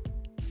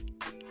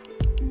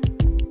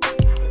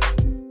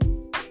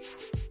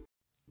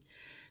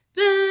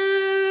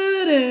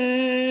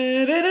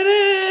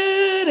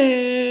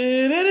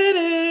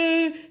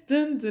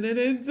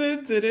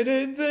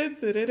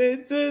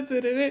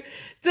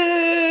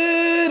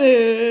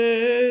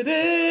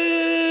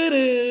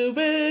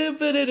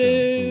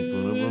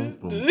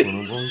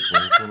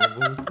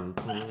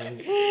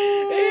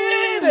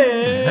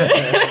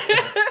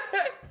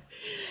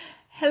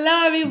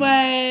 Hello,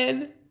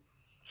 everyone.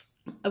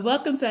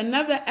 Welcome to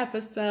another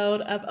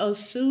episode of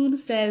Oshun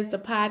Says the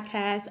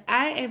podcast.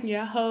 I am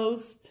your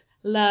host,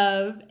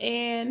 Love,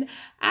 and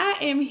I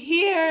am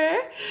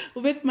here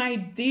with my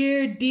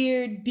dear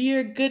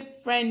good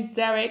friend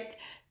Derek.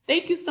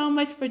 Thank you so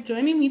much for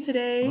joining me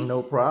today.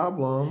 No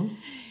problem.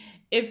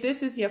 If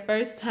this is your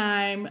first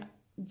time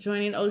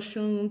joining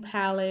Oshun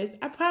Palace,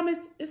 I promise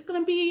it's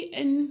going to be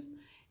an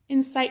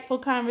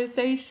insightful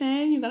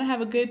conversation. You're going to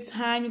have a good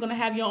time. You're going to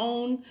have your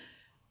own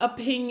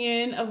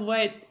opinion of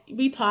what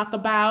we talk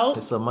about.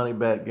 It's a money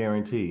back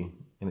guarantee,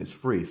 and it's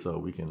free, so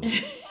we can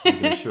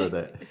assure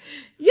that.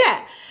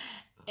 Yeah.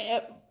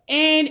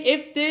 And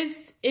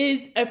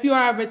if you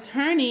are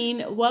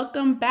returning,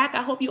 welcome back.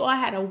 I hope you all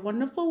had a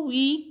wonderful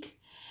week.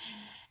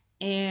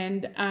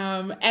 And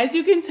as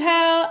you can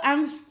tell,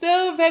 I'm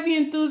still very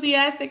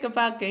enthusiastic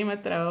about Game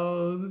of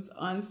Thrones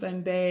on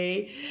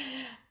Sunday.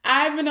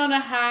 I've been on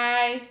a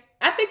high.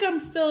 I think I'm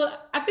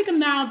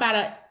now about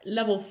a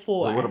level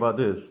 4. Well, what about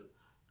this?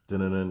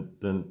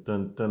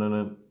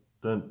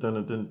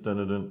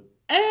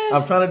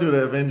 I'm trying to do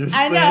the Avengers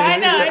I know, thing.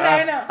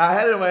 I know. I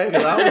had it in my head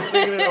because I was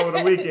singing it over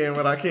the weekend,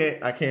 but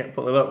I can't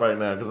pull it up right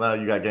now because now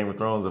you got Game of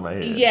Thrones in my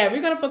head. Yeah,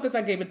 we're gonna focus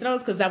on Game of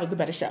Thrones because that was the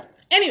better show.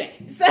 Anyway,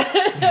 so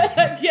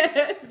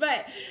yes,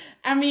 but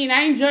I mean,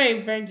 I enjoy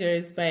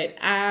Avengers, but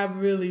I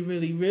really,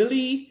 really,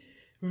 really,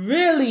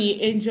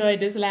 really enjoyed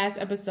this last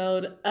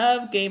episode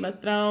of Game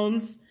of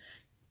Thrones.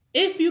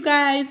 If you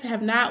guys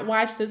have not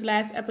watched this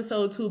last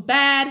episode, too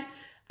bad.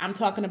 I'm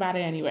talking about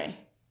it anyway.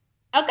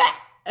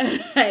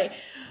 Okay.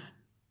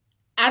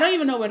 I don't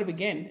even know where to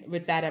begin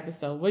with that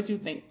episode. What do you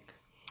think?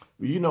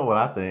 You know what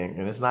I think,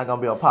 and it's not going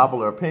to be a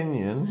popular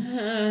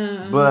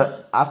opinion,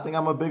 but I think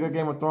I'm a bigger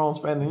Game of Thrones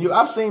fan than you.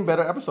 I've seen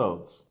better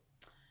episodes.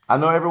 I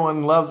know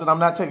everyone loves it. I'm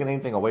not taking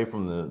anything away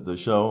from the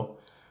show.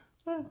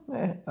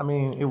 I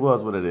mean, it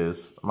was what it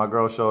is. My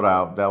girl showed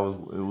out.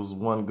 It was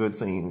one good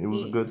scene. It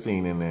was a good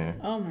scene in there.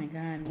 Oh my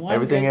God.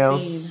 Everything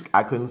else, scene.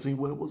 I couldn't see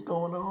what was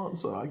going on,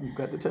 so you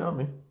got to tell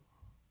me.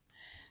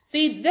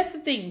 See, that's the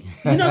thing.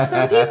 You know,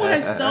 some people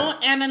are so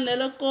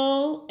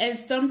analytical and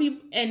some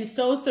people and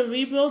so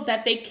cerebral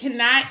that they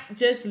cannot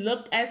just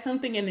look at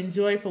something and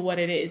enjoy it for what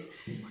it is.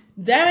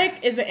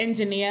 Derek is an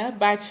engineer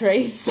by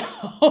trade,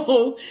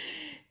 so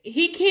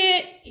he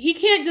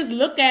can't just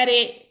look at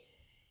it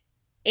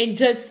and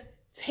just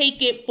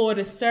take it for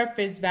the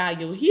surface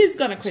value. He is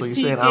gonna critique it.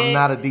 So you're saying I'm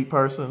not a deep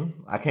person?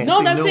 I can't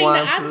see nuances? No,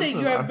 I'm saying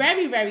you're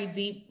very, very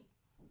deep.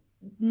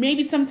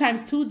 Maybe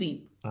sometimes too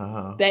deep.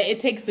 That it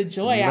takes the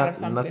joy out of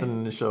something. Nothing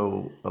in the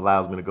show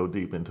allows me to go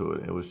deep into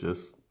it. It was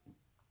just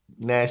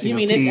gnashing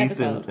of teeth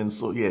and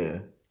so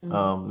yeah.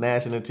 Mm-hmm.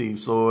 Gnashing of teeth,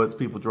 swords,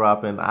 people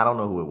dropping. I don't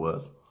know who it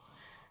was.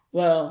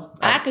 Well,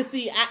 I could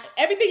see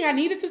everything I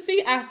needed to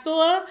see. I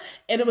saw,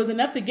 and it was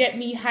enough to get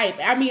me hyped.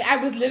 I mean, I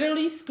was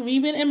literally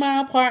screaming in my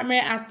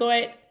apartment. I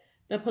thought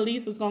the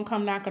police was gonna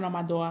come knocking on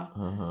my door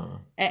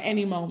at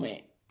any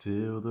moment.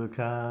 Till the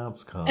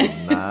cops come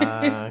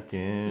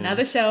knocking.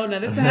 Another show,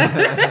 another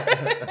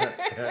time.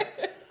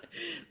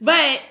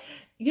 But,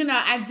 you know,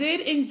 I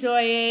did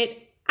enjoy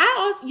it. I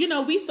also, you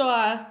know, we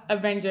saw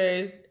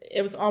Avengers.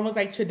 It was almost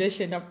like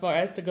tradition for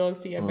us to go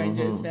see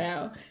Avengers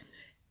now.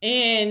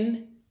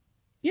 And,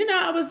 you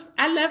know,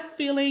 I left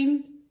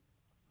feeling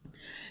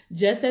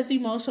just as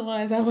emotional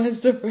as I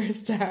was the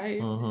first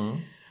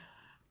time.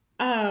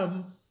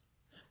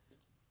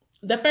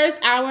 The first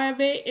hour of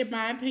it, in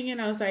my opinion,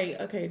 I was like,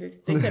 okay,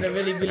 they could have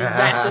really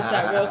wrapped this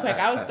up real quick.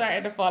 I was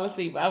starting to fall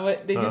asleep.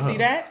 Did you see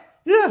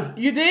that? Yeah.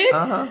 You did?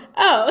 Oh.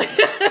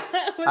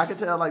 I could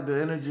tell, like, the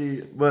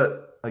energy,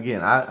 but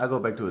again, I go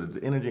back to it.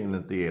 The energy in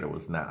the theater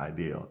was not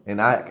ideal.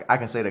 And I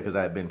can say that because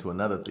I had been to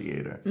another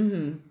theater.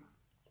 Mm-hmm.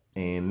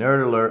 And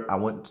Nerd Alert, I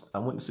went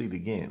to see it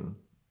again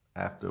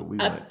after we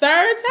went. A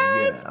third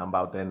time? Yeah, I'm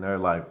about that nerd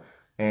life.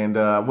 And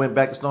went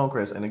back to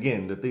Stonecrest, and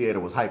again, the theater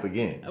was hype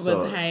again. It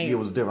was hype. It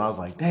was different. I was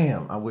like,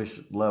 damn, I wish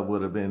Love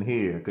would have been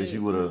here because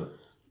you would have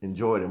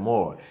enjoyed it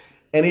more.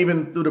 And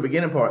even through the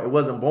beginning part, it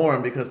wasn't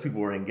boring because people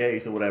were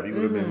engaged or whatever. You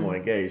would have been more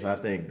engaged. I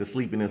think the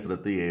sleepiness of the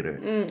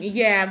theater.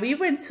 Yeah, we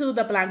went to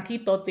the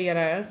Blanquito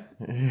Theater.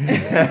 If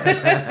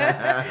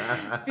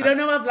you don't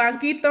know what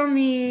Blanquito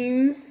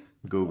means,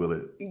 Google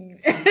it.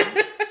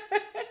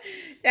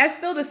 That's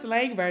still the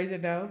slang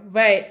version, though.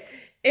 But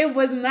it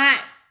was not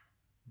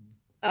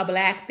a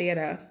black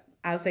theater.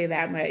 I'll say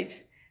that much.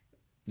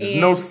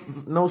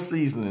 There's no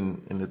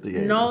seasoning in the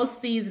theater. No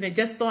seasoning,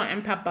 just salt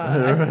and pepper.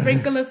 A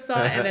sprinkle of salt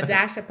and a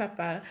dash of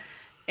pepper.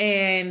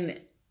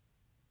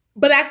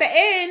 But at the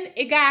end,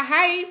 it got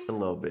hype. A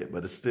little bit,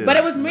 but it's still. But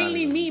it was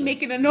mainly me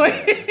making a noise.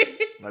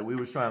 Like we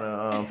was trying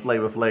to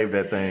Flavor Flav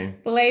that thing.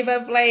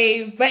 Flavor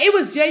Flav. But it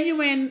was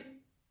genuine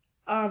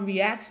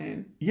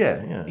reaction.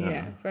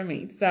 Yeah, for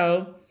me.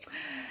 So,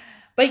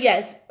 but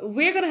yes,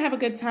 we're going to have a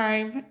good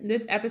time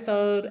this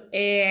episode.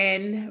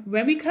 And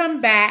when we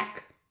come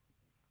back,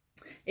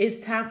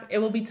 it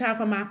will be time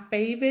for my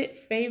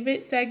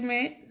favorite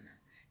segment.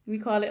 We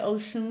call it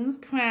Oshun's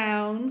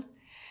Crown.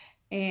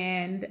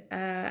 And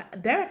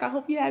Derek, I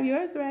hope you have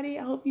yours ready.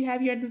 I hope you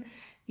have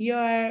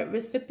your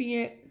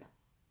recipient.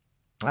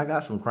 I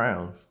got some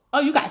crowns. Oh,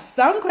 you got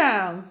some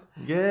crowns.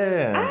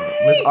 Yeah.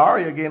 Miss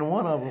Aria getting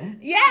one of them.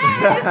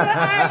 Yes, Miss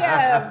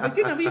Aria. But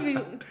you know,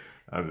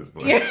 I'm just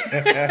playing.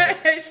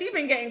 Yeah. She's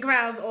been getting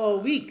crowns all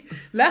week.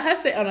 Let her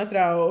sit on a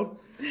throne.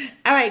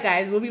 All right,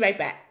 guys, we'll be right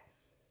back.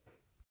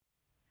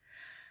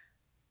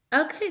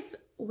 Okay, so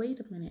wait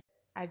a minute.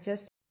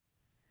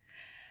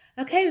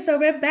 Okay, so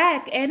we're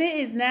back, and it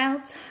is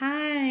now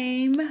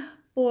time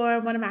for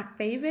one of my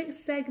favorite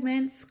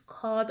segments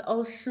called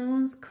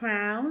Oshun's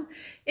Crown.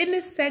 In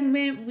this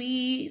segment,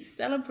 we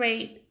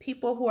celebrate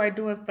people who are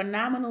doing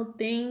phenomenal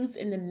things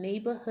in the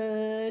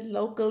neighborhood,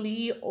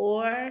 locally,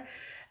 or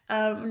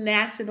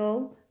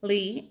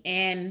nationally.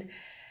 And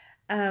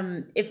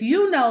if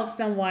you know of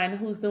someone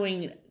who's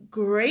doing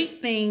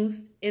great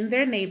things in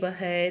their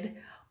neighborhood,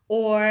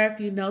 or if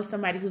you know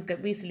somebody who's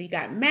recently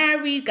got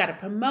married, got a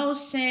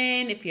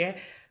promotion, if you're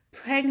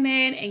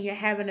pregnant and you're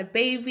having a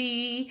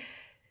baby,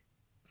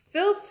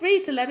 feel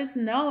free to let us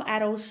know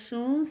at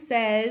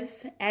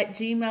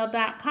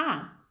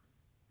oshunsays@gmail.com.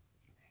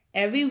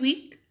 Every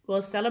week,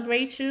 We'll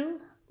celebrate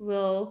you.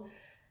 We'll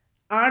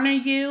honor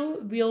you.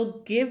 We'll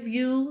give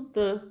you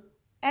the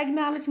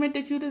acknowledgement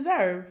that you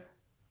deserve.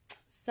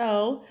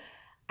 So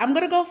I'm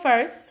going to go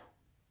first.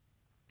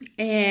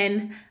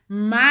 And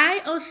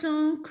my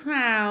Oshun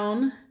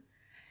crown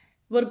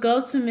would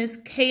go to Miss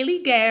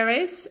Kaylee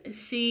Garris.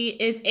 She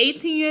is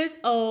 18 years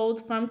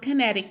old from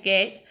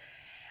Connecticut.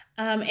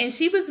 And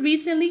she was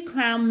recently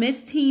crowned Miss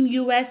Teen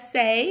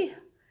USA.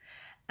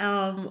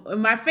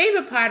 My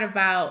favorite part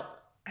about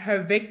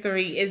her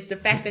victory is the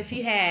fact that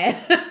she had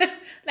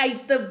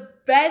like the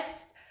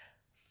best,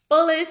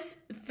 fullest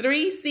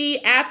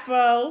 3C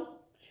afro,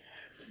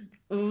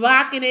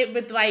 rocking it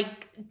with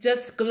like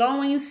just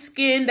glowing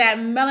skin. That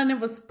melanin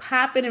was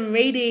popping and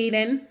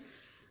radiating.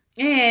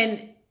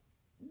 And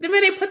then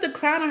when they put the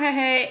crown on her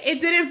head,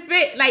 it didn't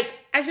fit. Like,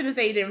 I shouldn't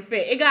say it didn't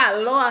fit. It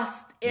got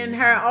lost in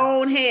her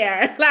own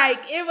hair. Like,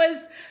 it was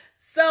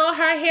so,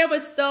 her hair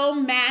was so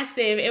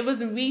massive. It was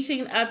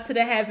reaching up to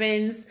the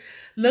heavens,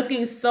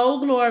 looking so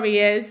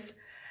glorious.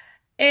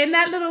 And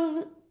that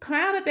little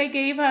crown that they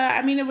gave her,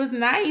 I mean, it was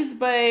nice,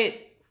 but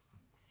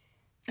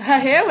her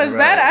hair was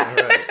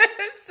better. Right.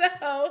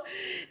 So,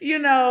 you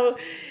know,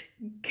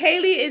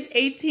 Kaylee is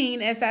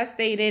 18, as I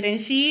stated, and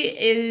she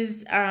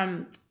is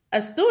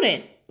a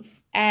student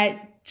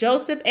at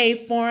Joseph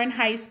A. Foreign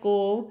High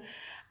School.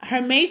 Her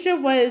major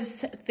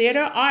was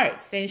theater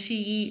arts, and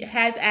she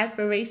has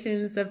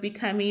aspirations of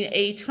becoming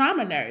a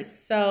trauma nurse.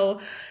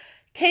 So,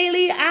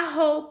 Kaylee, I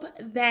hope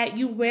that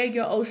you wear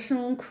your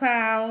Oshun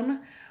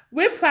crown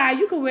with pride.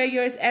 You can wear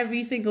yours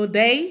every single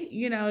day.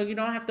 You know, you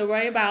don't have to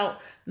worry about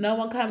no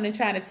one coming and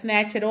trying to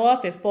snatch it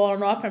off, it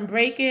falling off and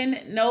breaking.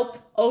 Nope.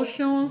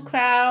 Oshun's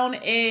crown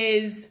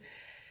is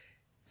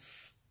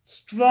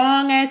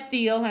strong as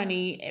steel,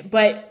 honey,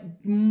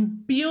 but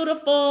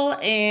beautiful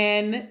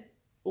and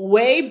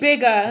way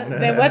bigger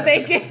than what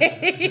they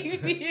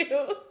gave you.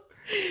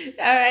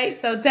 All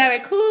right, so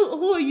Derek,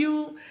 who are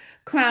you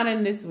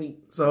crowning this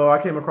week? So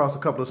I came across a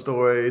couple of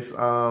stories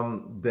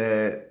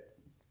that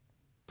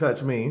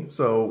touched me.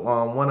 So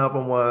one of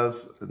them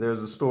was,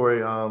 there's a story,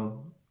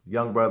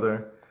 young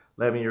brother,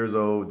 11 years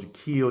old,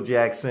 Jaquil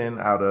Jackson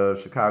out of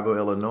Chicago,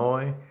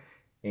 Illinois,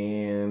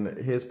 and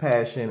his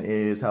passion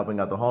is helping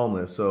out the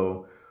homeless.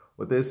 So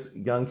what this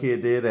young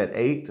kid did at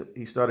 8,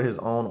 he started his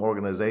own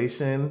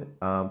organization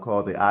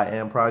called the I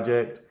Am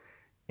Project.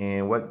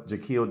 And what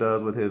Jaquil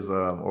does with his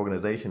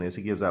organization is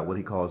he gives out what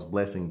he calls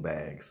blessing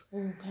bags.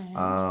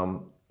 Okay.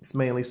 It's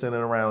mainly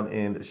centered around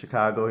in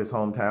Chicago, his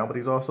hometown, but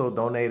he's also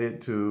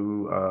donated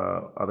to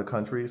other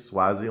countries,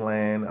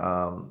 Swaziland.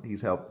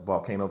 He's helped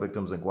volcano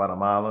victims in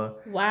Guatemala.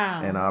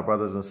 Wow. And our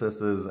brothers and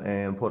sisters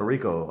in Puerto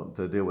Rico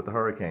to deal with the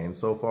hurricane.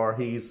 So far,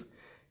 he's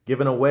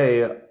given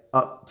away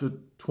up to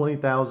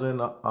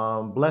 20,000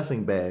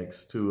 blessing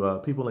bags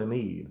to people in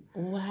need.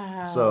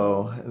 Wow.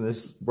 So, and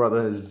this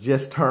brother has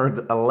just turned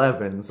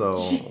 11. So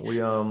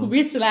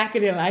we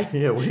slacking in life.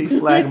 Yeah, we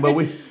slacking, but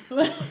we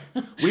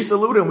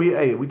salute him.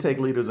 We take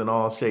leaders in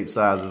all shapes,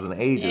 sizes, and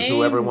ages. Amen.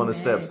 Whoever one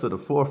steps to the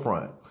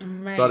forefront.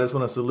 Right. So I just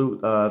want to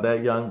salute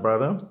that young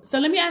brother. So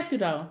let me ask you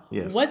though.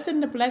 Yes. What's in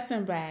the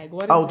blessing bag?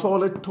 What is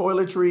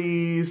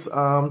toiletries,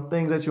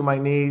 things that you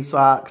might need,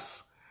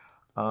 socks,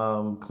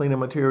 cleaning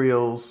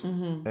materials,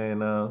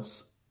 and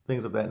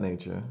things of that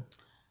nature.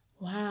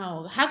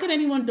 Wow. How can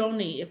anyone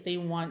donate if they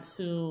want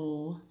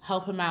to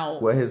help him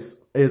out? Well,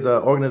 his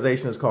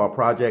organization is called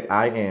Project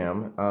I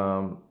Am.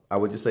 I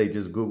would just say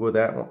just Google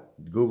that.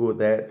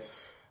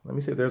 Let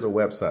me see if there's a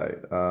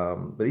website.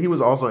 But he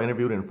was also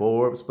interviewed in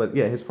Forbes. But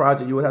yeah, his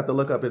project, you would have to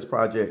look up his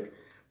project.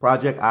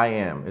 Project I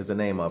Am is the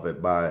name of it,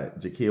 by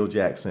Jaquil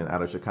Jackson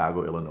out of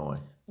Chicago, Illinois.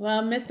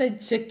 Well, Mr.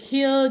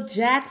 Jaquil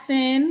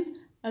Jackson,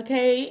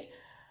 okay,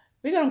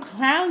 we're going to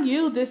crown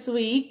you this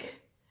week.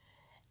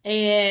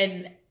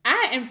 And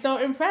I am so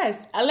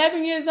impressed.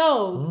 11 years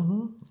old.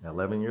 Mm-hmm.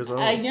 11 years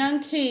old. A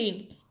young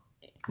kid.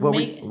 What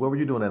were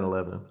you doing at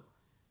 11?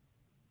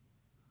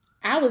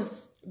 I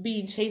was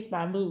being chased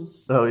by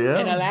moose. Oh, yeah?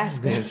 In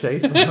Alaska. Being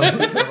chased by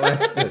moose in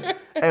Alaska.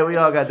 Hey, we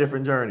all got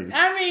different journeys.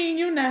 I mean,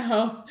 you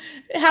know,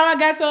 how I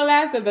got to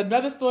Alaska is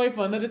another story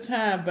for another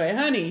time. But,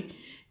 honey,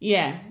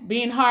 yeah,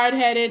 being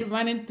hard-headed,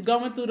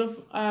 going through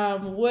the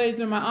woods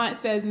when my aunt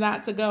says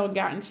not to go and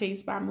gotten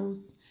chased by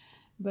moose.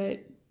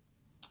 But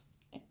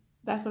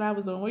that's what I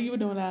was doing. What you were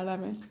doing at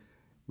 11?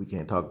 We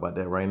can't talk about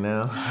that right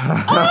now.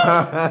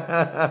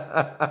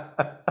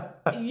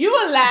 Oh. You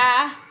a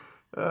lie.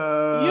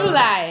 You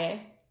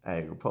lying.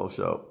 Angry post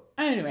show.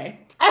 Anyway.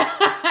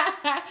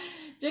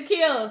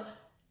 Jaquil,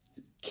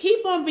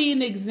 keep on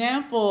being an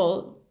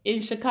example in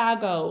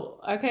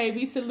Chicago. Okay,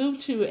 we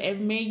salute you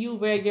and may you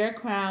wear your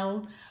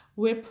crown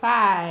with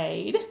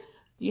pride.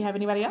 Do you have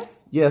anybody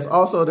else? Yes.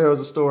 Also, there was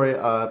a story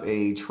of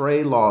a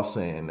Trey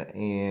Lawson,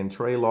 and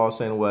Trey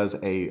Lawson was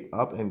a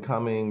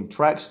up-and-coming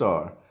track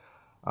star.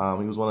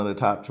 He was one of the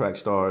top track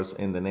stars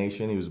in the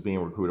nation. He was being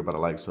recruited by the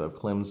likes of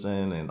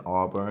Clemson and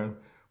Auburn.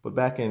 But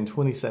back in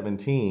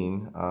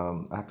 2017,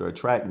 after a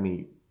track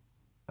meet,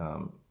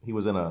 he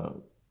was in a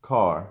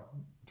car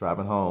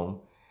driving home,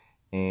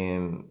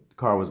 and the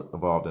car was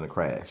involved in a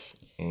crash,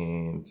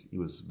 and he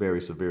was very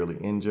severely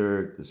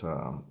injured. His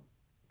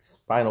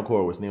spinal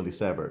cord was nearly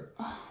severed.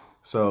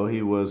 So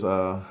he was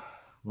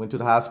went to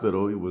the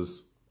hospital. He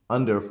was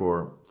under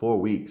for 4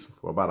 weeks,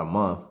 for about a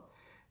month.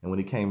 And when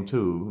he came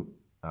to,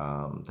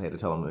 they had to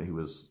tell him that he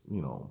was,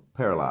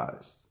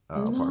 paralyzed,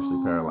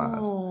 partially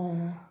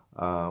paralyzed.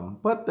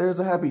 But there's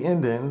a happy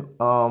ending.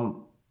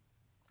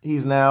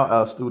 He's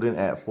now a student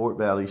at Fort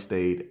Valley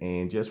State,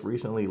 and just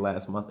recently,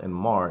 last month in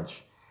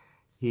March,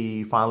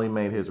 he finally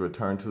made his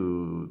return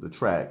to the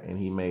track, and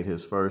he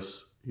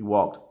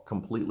walked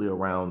completely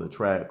around the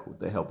track with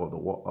the help of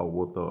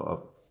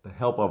the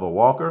help of a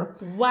walker.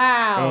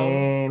 Wow.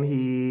 And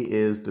he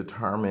is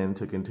determined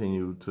to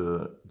continue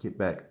to get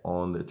back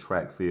on the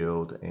track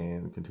field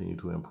and continue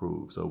to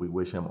improve. So we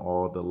wish him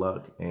all the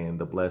luck and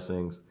the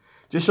blessings.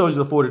 Just shows you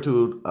the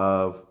fortitude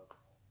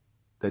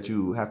that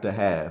you have to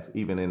have,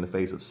 even in the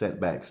face of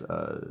setbacks,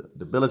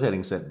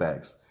 debilitating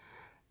setbacks.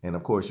 And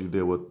of course, you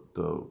deal with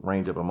the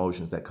range of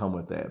emotions that come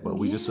with that. But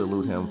we just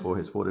salute him for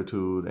his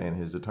fortitude and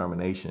his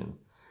determination.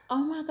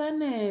 Oh my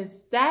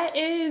goodness. That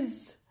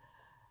is,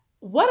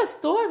 what a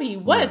story.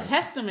 What a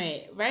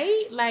testament,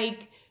 right?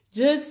 Like,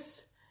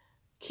 just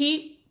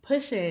keep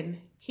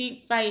pushing,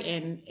 keep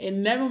fighting.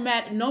 And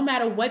no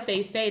matter what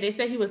they say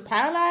he was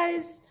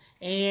paralyzed.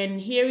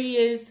 And here he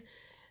is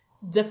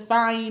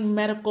defying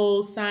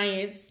medical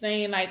science,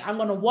 saying like, I'm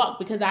going to walk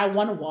because I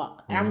want to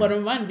walk. And I'm going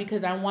to run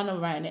because I want to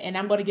run. And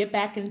I'm going to get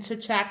back into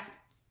track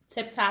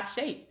tip-top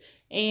shape.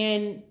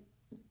 And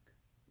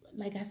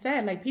like I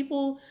said, like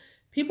people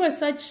are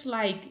such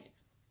like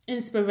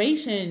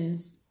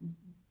inspirations,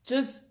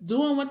 just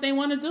doing what they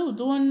want to do,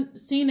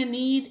 seeing a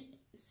need,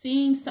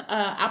 seeing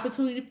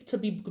opportunity to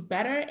be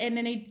better, and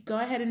then they go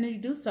ahead and they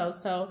do so.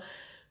 So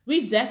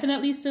we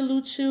definitely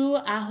salute you.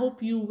 I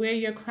hope you wear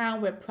your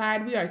crown with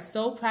pride. We are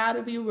so proud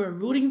of you. We're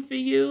rooting for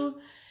you.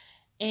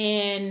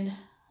 And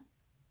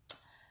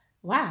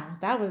wow,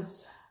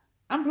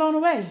 I'm blown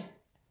away.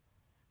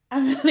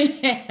 I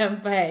really am.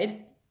 But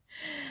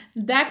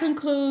that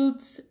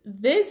concludes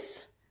this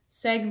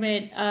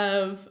segment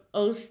of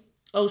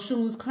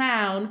Oshun's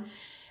Crown.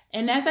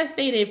 And as I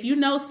stated, if you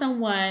know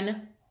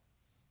someone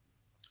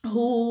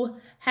who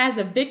has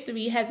a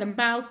victory, has a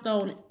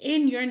milestone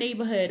in your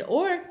neighborhood,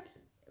 or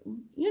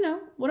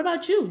what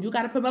about you? You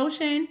got a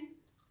promotion,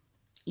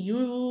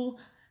 you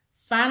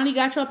finally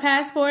got your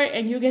passport,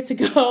 and you get to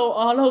go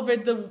all over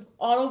the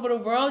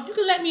world, you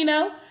can let me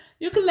know.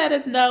 You can let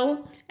us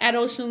know at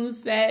Oshun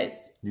Says.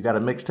 You got a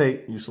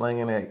mixtape? You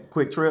slinging that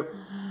quick trip?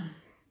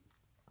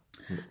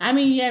 I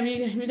mean, yeah,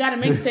 we got a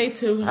mixtape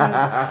too.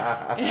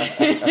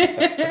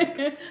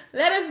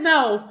 Let us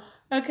know.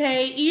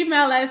 Okay,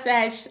 email us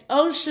at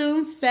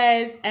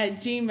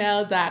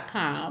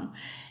oshunsays@gmail.com.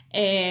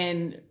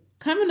 And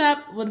coming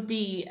up would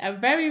be a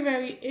very,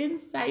 very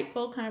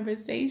insightful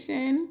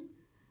conversation.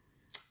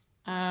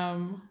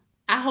 I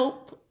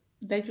hope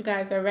that you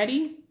guys are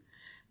ready,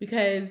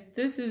 because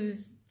this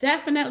is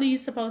definitely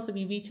supposed to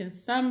be reaching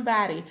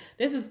somebody.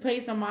 This is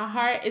placed on my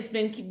heart. It's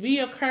been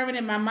reoccurring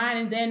in my mind.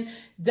 And then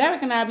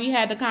Derek and we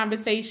had the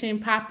conversation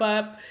pop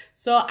up.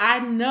 So I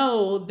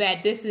know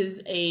that this is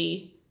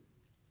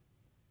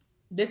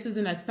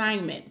an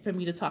assignment for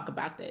me to talk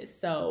about this.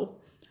 So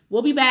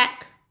we'll be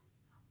back.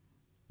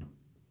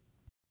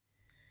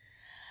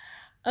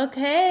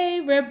 Okay,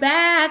 we're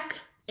back.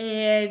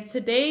 And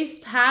today's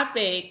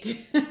topic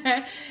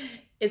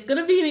is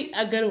going to be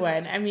a good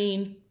one. I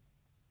mean,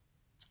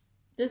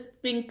 this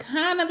been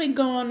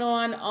going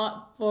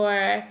on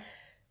for,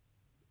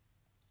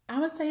 I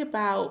would say,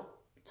 about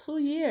 2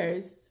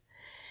 years.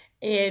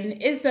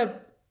 And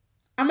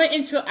I'm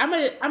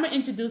gonna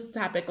introduce the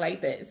topic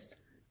like this.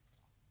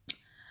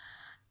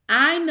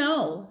 I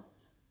know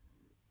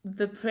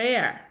the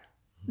prayer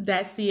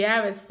that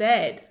Ciara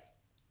said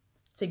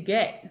to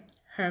get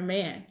her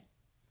man.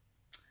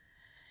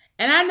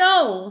 And I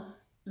know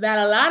that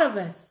a lot of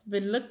us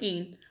been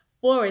looking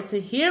forward to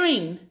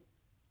hearing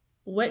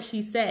what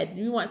she said.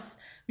 We want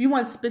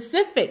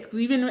specifics.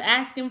 We've been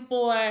asking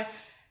for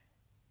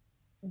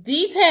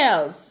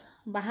details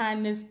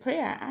behind this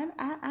prayer.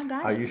 I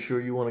got it. Are you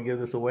sure you want to give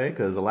this away?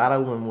 Because a lot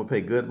of women would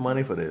pay good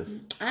money for this.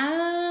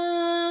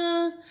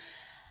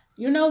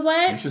 You know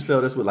what? You should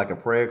sell this with like a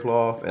prayer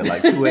cloth at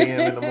like 2 a.m.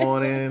 in the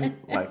morning.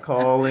 Like,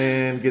 call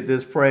in, get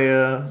this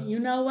prayer. You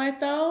know what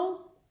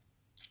though?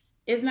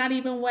 It's not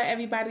even what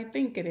everybody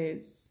think it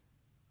is.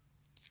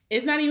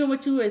 It's not even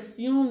what you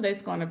assume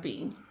that's going to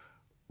be.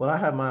 Well, I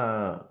have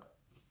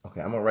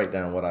okay, I'm going to write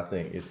down what I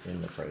think is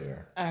in the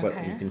prayer. Okay.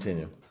 But you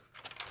continue.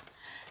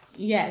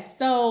 Yes.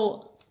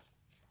 So,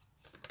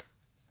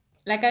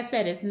 like I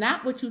said, it's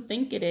not what you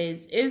think it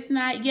is. It's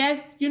not, yes,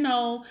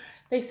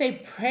 they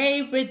say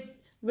pray with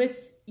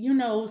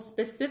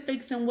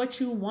specifics and what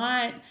you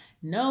want.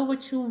 Know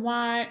what you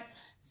want.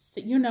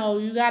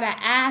 You got to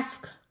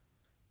ask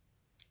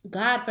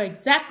God for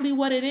exactly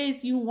what it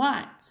is you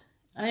want.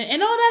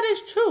 And all that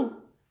is true.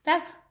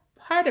 That's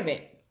part of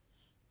it.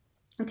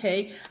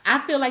 Okay, I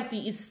feel like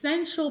the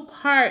essential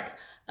part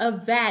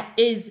of that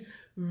is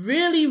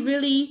really,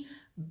 really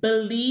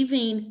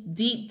believing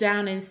deep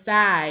down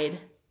inside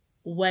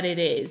what it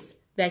is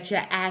that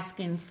you're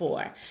asking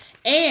for.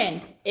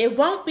 And it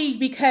won't be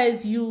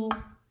because you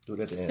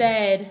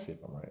said,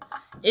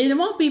 it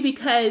won't be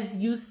because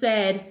you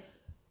said,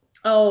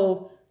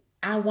 oh,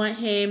 I want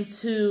him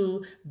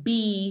to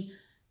be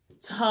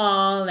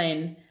tall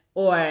and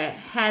or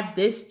have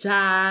this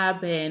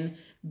job and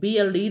be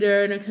a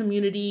leader in a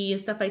community and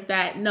stuff like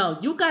that. No,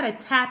 you got to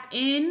tap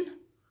in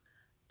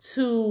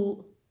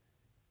to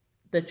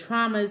the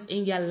traumas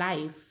in your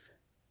life.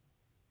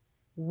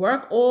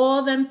 Work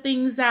all them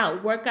things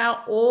out. Work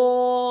out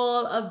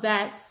all of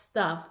that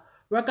stuff.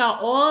 Work out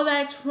all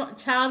that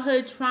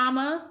childhood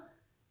trauma.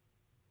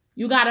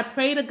 You got to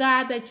pray to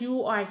God that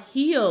you are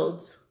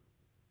healed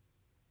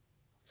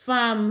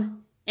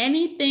from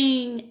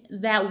anything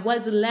that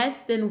was less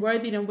than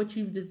worthy than what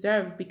you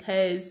deserve,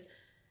 because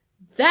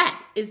that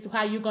is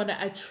how you're going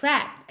to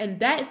attract, and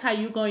that is how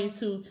you're going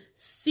to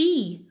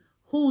see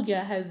who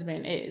your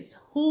husband is,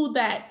 who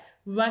that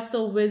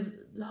Russell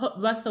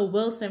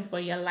Wilson for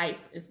your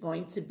life is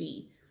going to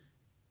be.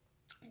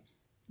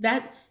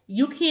 That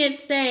you can't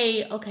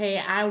say, okay,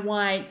 I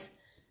want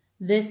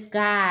this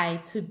guy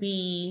to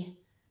be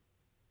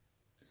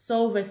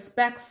so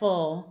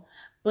respectful,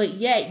 but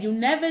yet you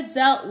never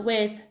dealt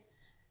with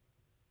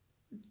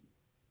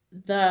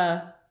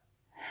the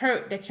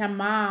hurt that your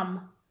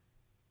mom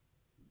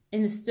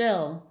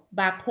instilled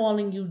by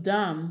calling you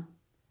dumb.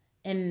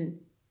 And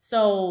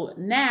so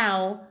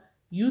now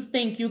you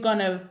think you're going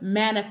to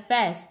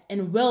manifest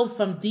and will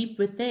from deep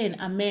within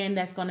a man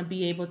that's going to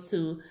be able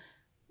to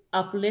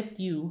uplift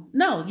you.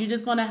 No, you're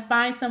just going to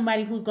find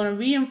somebody who's going to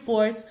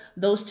reinforce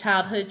those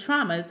childhood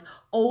traumas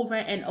over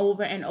and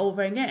over and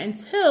over again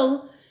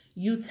until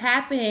you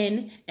tap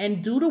in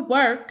and do the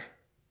work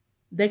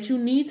that you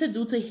need to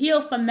do to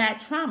heal from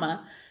that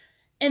trauma.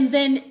 And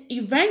then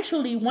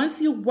eventually, once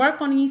you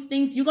work on these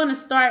things, you're going to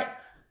start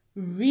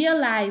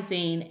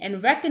realizing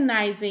and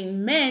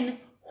recognizing men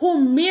who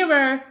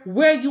mirror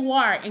where you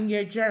are in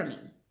your journey.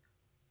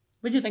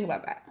 What do you think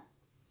about that?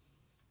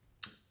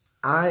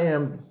 I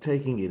am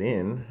taking it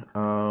in.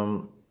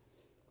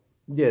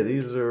 Yeah,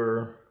 these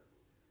are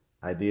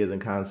ideas and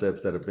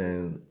concepts that have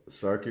been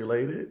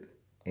circulated.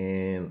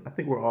 And I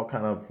think we're all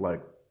kind of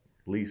like,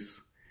 at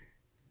least,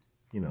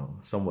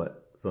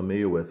 somewhat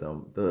familiar with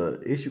them.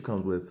 The issue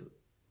comes with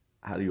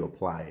how do you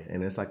apply it?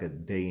 And it's like a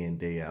day in,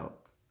 day out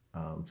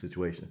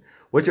situation.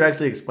 What you're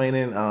actually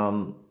explaining,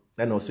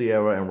 I know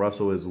Sierra and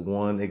Russell is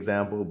one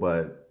example,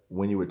 but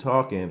when you were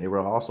talking, it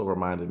also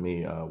reminded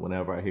me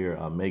whenever I hear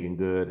Megan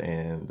Good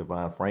and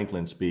Devon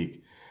Franklin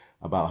speak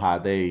about how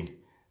they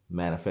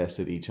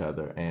manifested each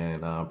other.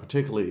 And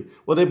particularly,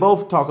 well, they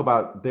both talk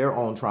about their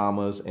own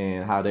traumas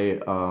and how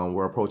they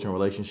were approaching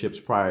relationships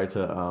prior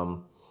to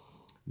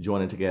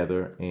joining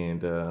together.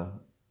 And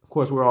of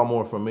course, we're all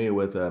more familiar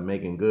with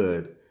Megan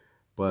Good,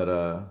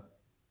 but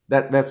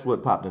that's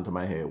what popped into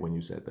my head when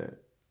you said that.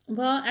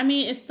 Well, I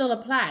mean, it still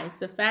applies.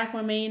 The fact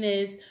remains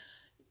is,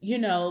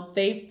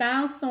 they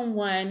found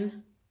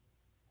someone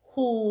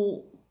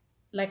who,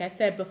 like I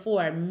said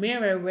before,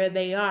 mirror where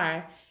they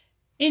are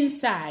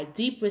inside,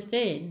 deep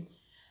within.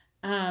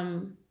 I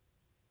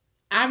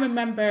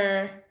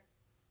remember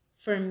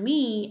for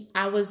me,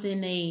 I was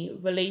in a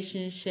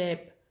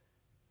relationship,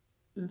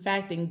 in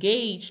fact,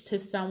 engaged to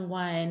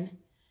someone,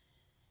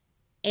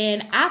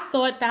 and I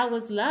thought that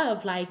was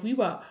love. Like, we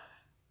were,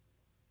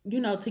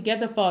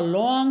 together for a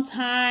long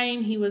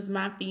time. He was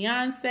my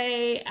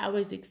fiance. I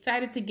was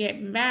excited to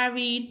get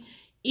married,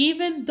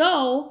 even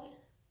though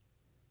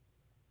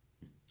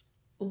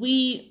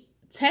we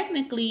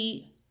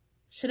technically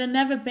should have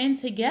never been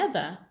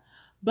together.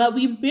 But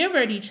we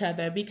mirrored each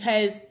other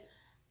because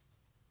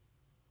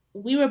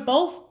we were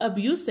both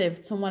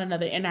abusive to one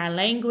another in our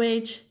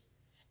language.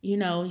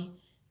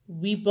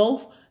 We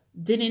both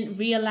didn't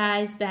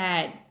realize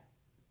that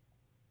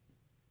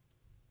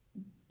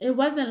it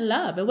wasn't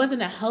love. It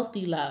wasn't a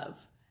healthy love.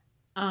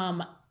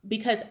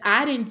 Because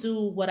I didn't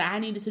do what I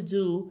needed to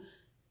do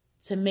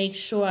to make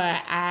sure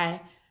I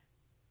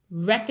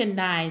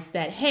recognized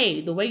that,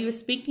 hey, the way you're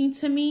speaking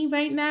to me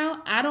right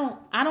now, I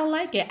don't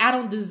like it. I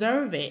don't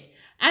deserve it.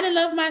 I didn't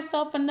love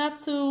myself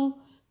enough to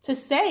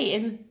say,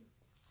 and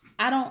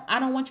I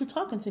don't want you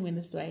talking to me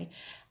this way.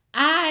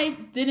 I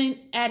didn't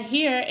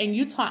adhere, and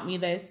you taught me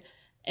this,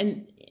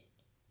 and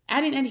I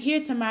didn't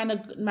adhere to my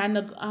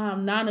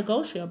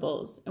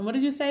non-negotiables. And what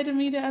did you say to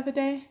me the other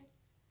day?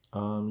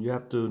 You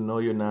have to know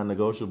your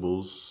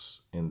non-negotiables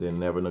and then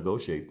never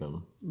negotiate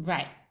them.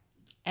 Right.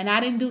 And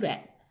I didn't do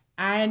that.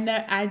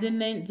 I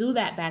didn't do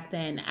that back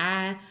then.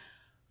 I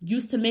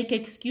used to make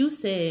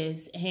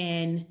excuses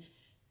and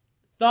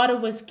thought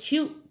it was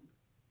cute.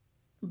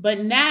 But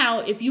now,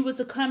 if you was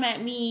to come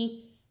at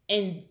me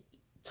and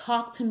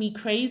talk to me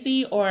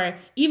crazy or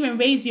even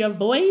raise your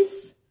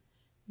voice,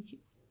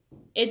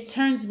 it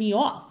turns me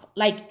off.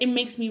 Like, it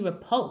makes me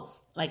repulsed.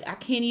 Like, I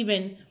can't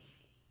even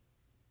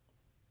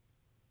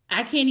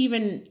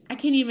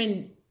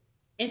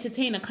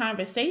entertain a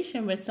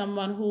conversation with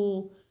someone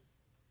who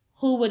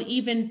would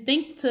even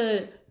think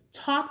to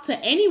talk to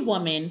any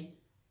woman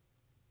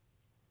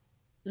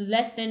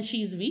less than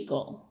she's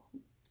regal.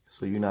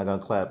 So you're not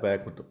gonna clap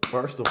back with the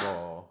first of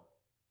all.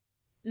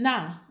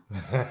 Nah.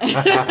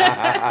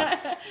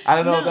 I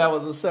didn't know if that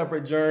was a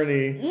separate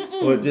journey.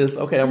 Or just,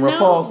 okay, I'm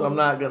repulsed. I'm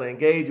not gonna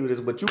engage with this,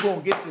 but you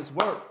gonna get this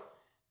work.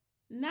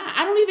 Nah,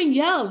 I don't even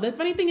yell. The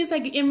funny thing is,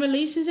 like, in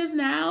relationships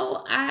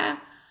now, I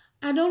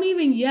don't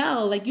even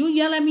yell. Like, you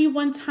yell at me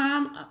one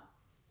time,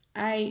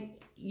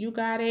 you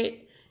got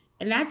it.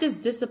 And I just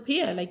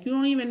disappear. Like, you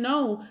don't even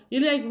know.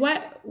 You're like,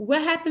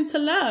 what happened to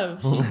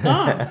love? She's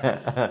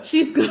gone.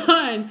 She's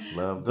gone.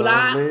 Love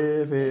don't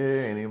live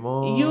here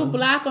anymore. You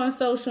block on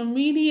social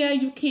media.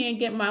 You can't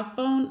get my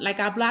phone. Like,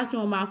 I blocked you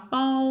on my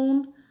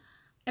phone.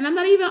 And I'm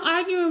not even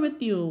arguing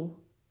with you.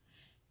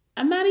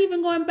 I'm not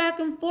even going back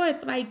and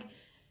forth. Like,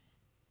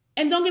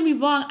 and don't get me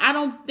wrong, I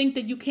don't think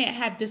that you can't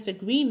have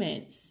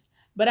disagreements.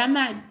 But I'm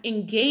not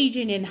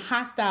engaging in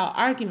hostile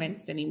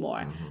arguments anymore.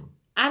 Mm-hmm.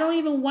 I don't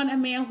even want a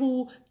man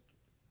who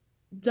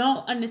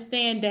don't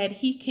understand that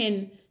he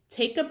can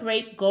take a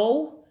break,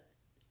 go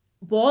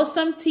boil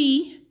some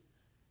tea,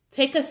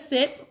 take a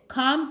sip,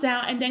 calm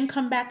down, and then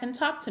come back and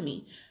talk to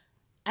me.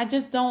 I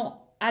just don't.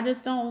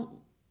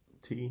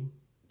 Tea.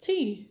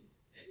 Maybe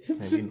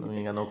you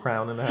ain't got no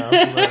crown in the house.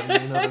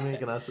 You know what I mean?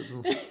 Can I sip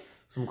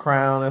some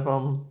crown if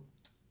I'm...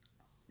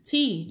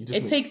 Tea.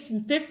 It takes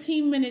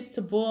 15 minutes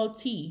to boil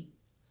tea.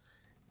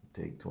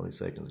 Take 20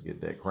 seconds to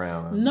get that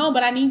crown. No,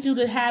 but I need you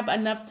to have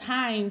enough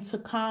time to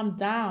calm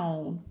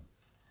down.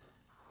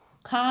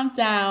 Calm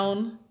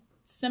down,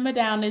 simmer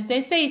down. And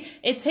they say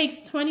it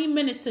takes 20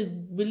 minutes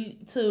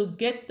to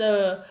get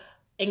the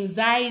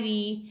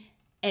anxiety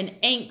and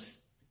angst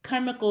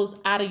chemicals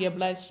out of your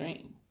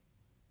bloodstream.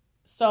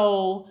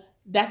 So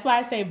that's why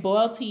I say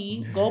boil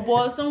tea, go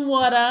boil some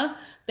water,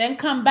 then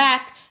come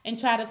back and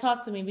try to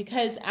talk to me,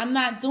 because I'm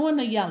not doing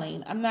the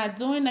yelling. I'm not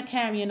doing the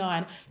carrying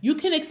on. You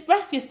can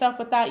express yourself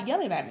without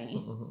yelling at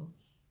me. Mm-hmm.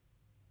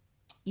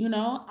 You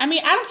know? I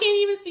mean, I can't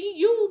even see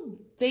you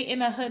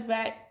dating a hood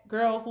rat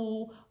girl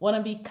who want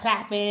to be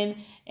clapping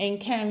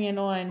and carrying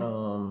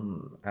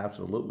on.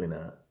 Absolutely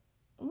not.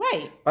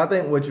 Right. I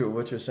think what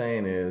you're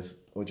saying is,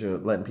 what you're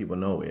letting people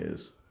know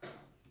is, at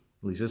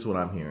least this is what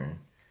I'm hearing,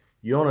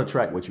 you don't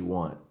attract what you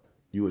want.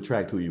 You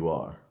attract who you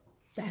are.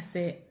 That's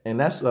it. And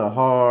that's a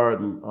hard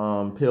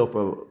pill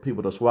for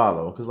people to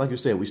swallow. Because like you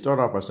said, we start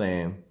off by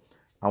saying,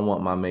 I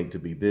want my mate to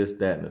be this,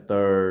 that, and the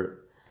third.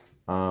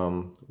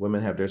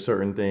 Women have their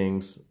certain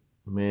things.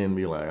 Men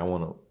be like, I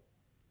want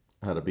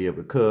how to be able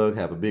to cook,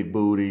 have a big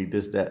booty,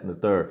 this, that, and the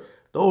third.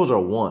 Those are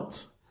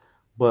wants.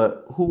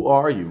 But who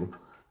are you?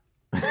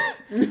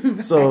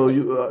 So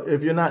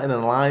if you're not in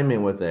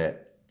alignment with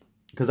that,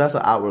 because that's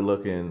an outward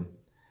looking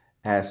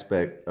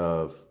aspect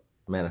of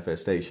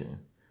manifestation.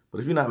 But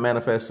if you're not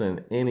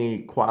manifesting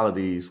any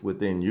qualities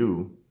within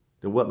you,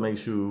 then what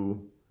makes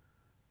you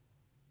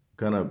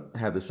gonna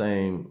have the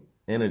same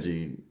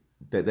energy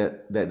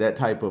that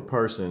type of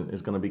person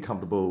is gonna be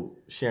comfortable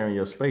sharing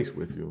your space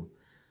with you?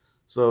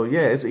 So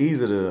yeah, it's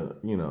easy to,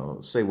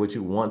 say what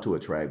you want to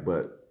attract,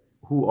 but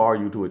who are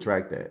you to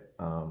attract that?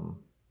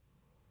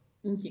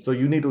 So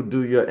you need to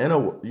do your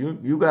inner.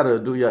 You got to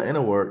do your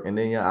inner work, and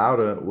then your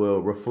outer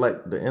will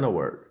reflect the inner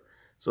work.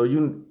 So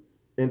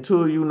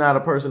until you're not a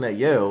person that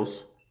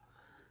yells,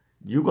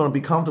 you're going to be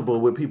comfortable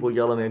with people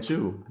yelling at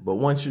you. But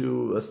once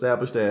you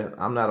establish that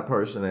I'm not a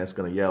person that's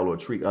going to yell or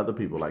treat other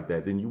people like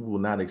that, then you will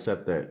not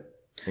accept that.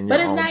 But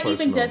it's not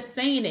even just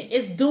saying it.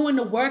 It's doing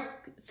the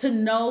work to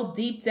know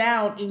deep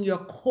down in your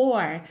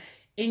core,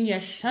 in your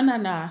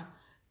shanana,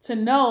 to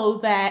know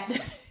that,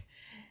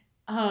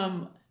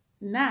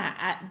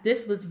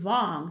 this was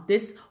wrong.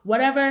 This,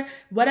 whatever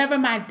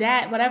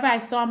I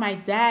saw my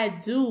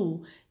dad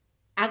do,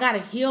 I got to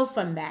heal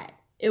from that.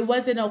 It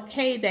wasn't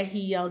okay that he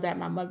yelled at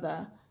my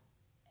mother.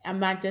 I'm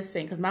not just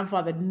saying, because my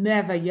father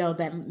never yelled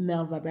at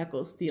Melva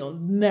Beckles Steele.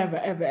 Never,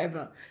 ever,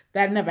 ever.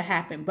 That never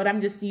happened. But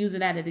I'm just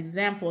using that as an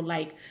example.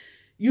 Like,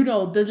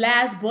 the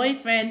last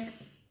boyfriend,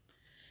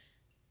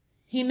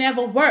 he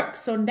never worked.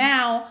 So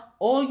now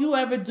all you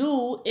ever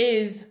do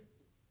is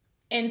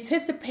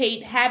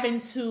anticipate having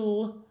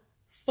to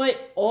foot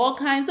all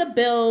kinds of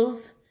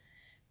bills,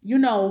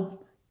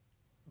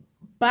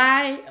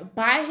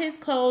 buy his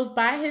clothes,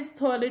 buy his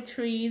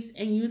toiletries,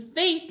 and you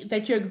think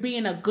that you're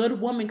being a good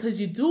woman because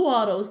you do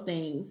all those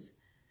things.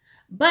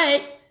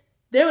 But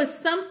there was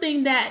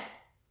something that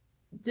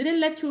didn't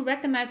let you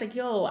recognize, like,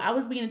 I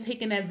was being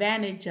taken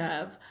advantage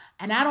of.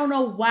 And I don't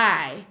know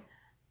why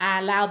I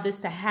allowed this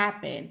to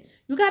happen.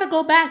 You got to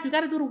go back. You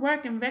got to do the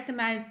work and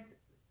recognize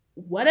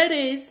what it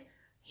is,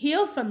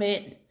 heal from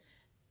it,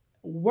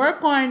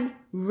 work on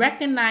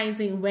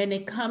recognizing when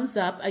it comes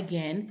up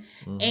again,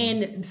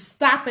 and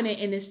stopping it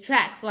in its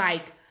tracks.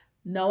 Like,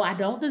 no, I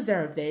don't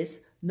deserve this.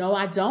 No,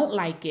 I don't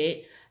like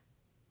it.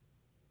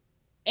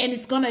 And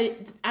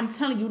I'm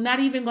telling you, you're not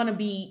even going to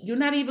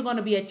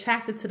be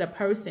attracted to the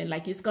person.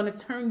 Like, it's going to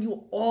turn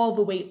you all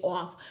the way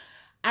off.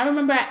 I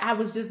remember I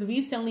was just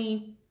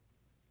recently,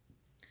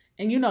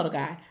 and the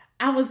guy,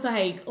 I was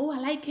like, oh, I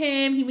like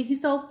him.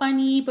 He's so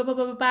funny, blah, blah,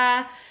 blah, blah,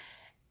 blah.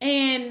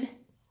 And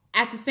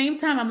at the same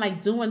time, I'm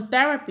like doing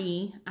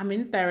therapy. I'm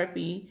in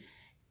therapy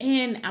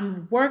and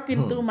I'm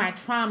working through my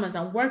traumas.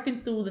 I'm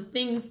working through the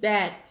things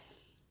that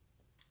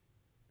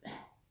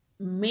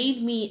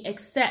made me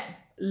accept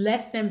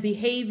less than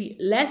behaviors.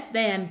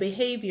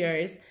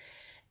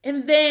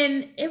 And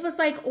then it was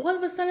like all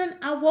of a sudden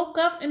I woke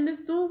up and this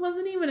dude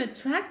wasn't even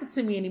attracted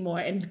to me anymore.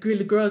 And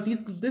girls,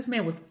 this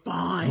man was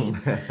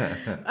fine.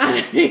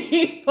 I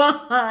mean,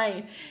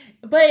 fine.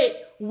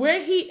 But where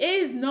he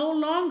is no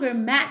longer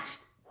matched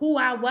who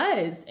I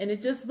was. And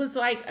it just was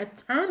like a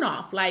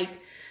turnoff. Like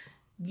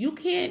you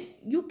can't,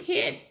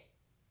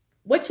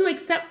 what you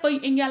accept for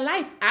in your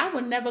life, I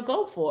would never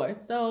go for.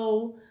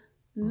 So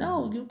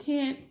no, you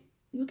can't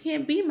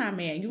be my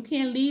man. You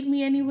can't lead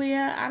me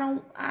anywhere. I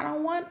don't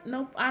want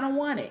it. I don't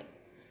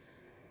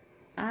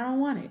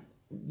want it.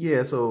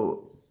 Yeah,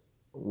 so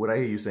what I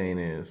hear you saying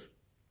is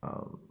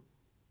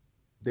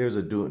there's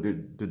to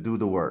do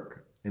the work.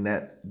 And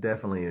that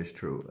definitely is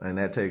true. And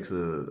that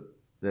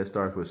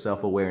starts with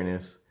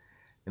self-awareness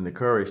and the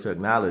courage to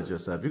acknowledge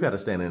yourself. You got to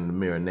stand in the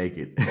mirror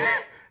naked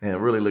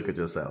and really look at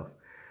yourself.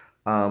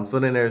 So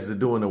then there's the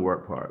doing the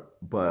work part.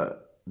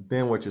 But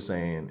then what you're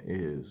saying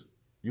is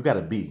you got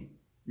to be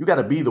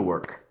the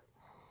work.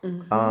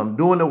 Mm-hmm.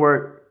 Doing the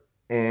work,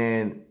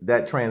 and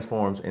that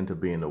transforms into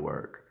being the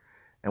work.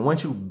 And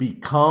once you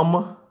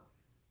become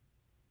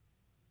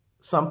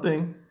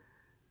something,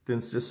 then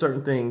just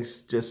certain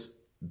things just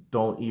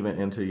don't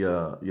even enter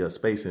your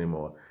space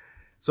anymore.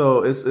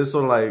 So it's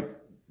sort of like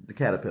the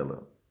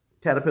caterpillar.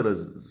 Caterpillar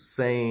is the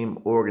same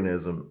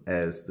organism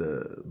as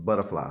the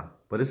butterfly,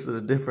 but it's in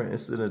a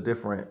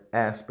different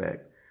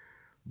aspect.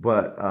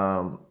 But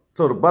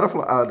so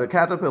the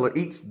caterpillar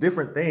eats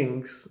different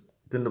things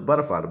than the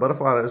butterfly. The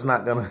butterfly is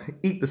not gonna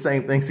eat the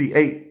same things he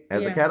ate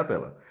as a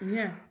caterpillar.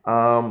 Yeah.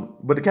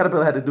 But the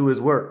caterpillar had to do his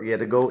work. He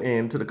had to go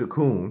into the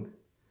cocoon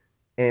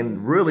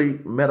and really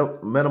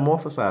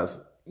metamorphosize.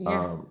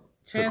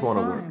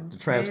 To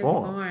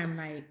transform.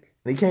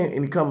 And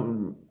he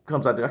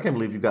comes out there. I can't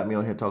believe you got me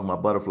on here talking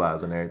about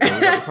butterflies and everything.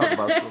 We got to talk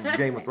about some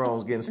Game of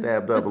Thrones getting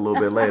stabbed up a little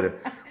bit later.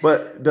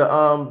 But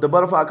the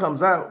butterfly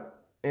comes out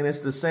and it's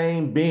the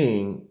same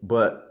being,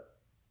 but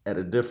at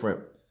a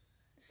different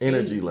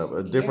energy level,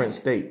 a different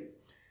state.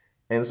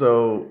 And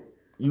so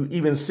you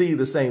even see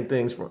the same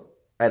things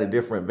at a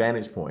different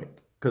vantage point.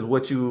 Because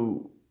what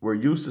you were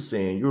used to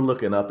seeing, you're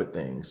looking up at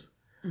things.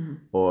 Mm-hmm.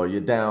 Or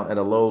you're down at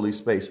a lowly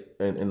space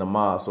in the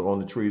moss or on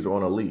the trees or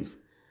on a leaf.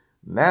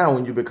 Now,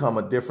 when you become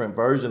a different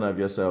version of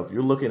yourself,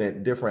 you're looking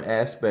at different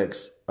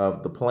aspects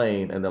of the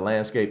plane and the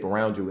landscape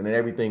around you, and then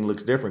everything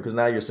looks different because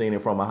now you're seeing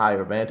it from a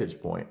higher vantage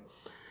point.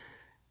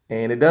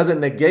 And it doesn't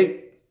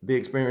negate the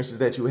experiences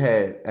that you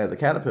had as a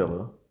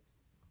caterpillar,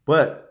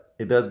 but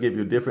it does give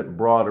you a different,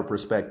 broader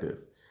perspective.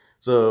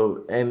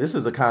 So, and this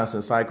is a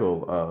constant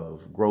cycle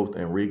of growth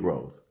and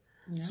regrowth.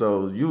 Yeah.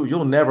 So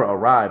you'll never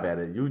arrive at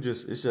it.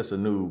 It's just a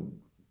new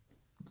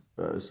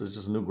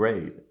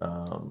grade.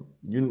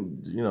 You're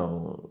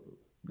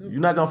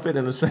not gonna fit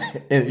in the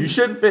same, and you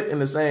shouldn't fit in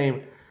the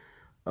same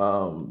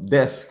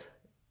desk.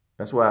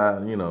 That's why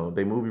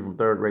they move you from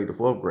third grade to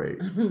fourth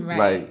grade. Right.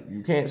 Like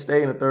you can't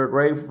stay in the third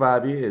grade for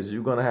 5 years.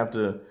 You're gonna have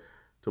to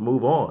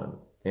move on.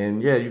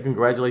 And yeah, you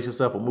congratulate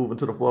yourself on moving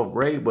to the fourth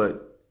grade,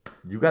 but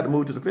you got to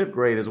move to the fifth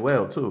grade as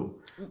well too.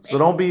 So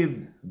don't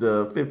be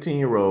the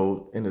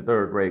 15-year-old in the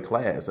third grade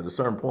class. At a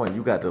certain point,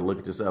 you got to look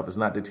at yourself. It's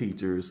not the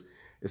teachers.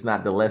 It's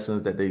not the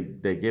lessons that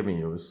they're giving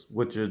you. It's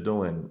what you're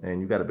doing. And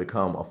you got to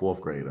become a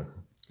fourth grader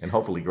and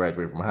hopefully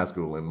graduate from high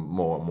school and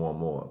more and more and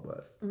more.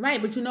 But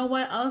right. But you know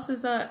what else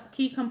is a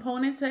key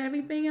component to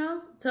everything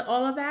else, to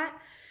all of that?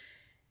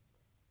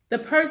 The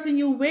person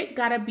you with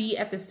got to be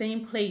at the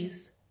same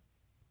place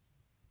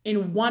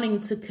in wanting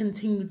to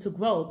continue to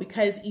grow,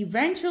 because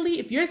eventually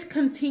if you're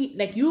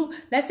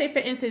let's say for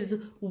instance,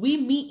 we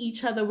meet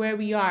each other where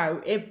we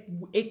are,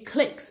 it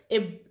clicks,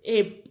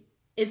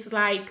 it's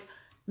like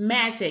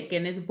magic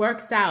and it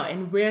works out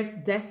and we're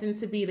destined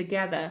to be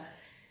together.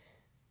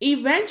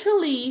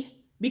 Eventually,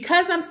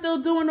 because I'm still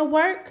doing the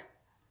work,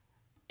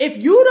 if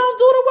you don't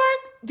do the work,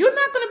 you're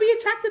not going to be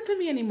attracted to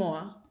me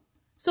anymore.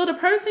 So the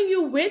person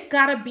you with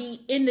gotta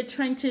be in the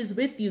trenches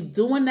with you,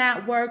 doing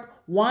that work,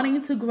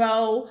 wanting to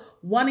grow,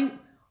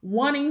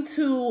 wanting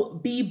to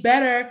be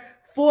better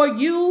for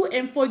you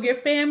and for your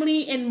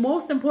family, and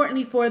most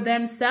importantly for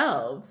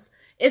themselves.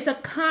 It's a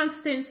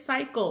constant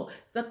cycle.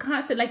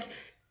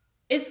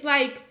 It's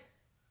like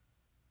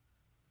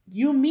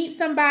you meet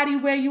somebody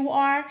where you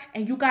are,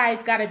 and you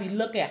guys gotta be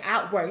looking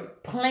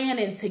outward,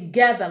 planning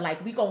together.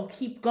 Like we gonna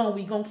keep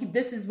going.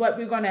 This is what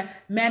we're gonna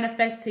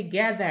manifest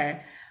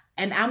together.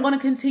 And I'm going to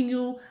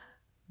continue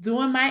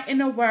doing my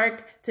inner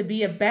work to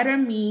be a better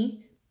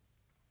me.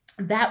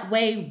 That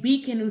way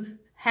we can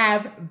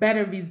have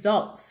better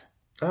results.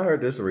 I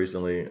heard this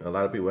recently. A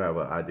lot of people have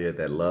an idea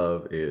that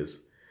love is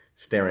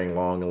staring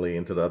longingly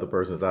into the other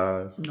person's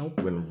eyes.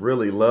 Nope. When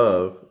really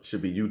love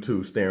should be you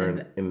two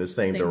staring in the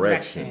same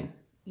direction.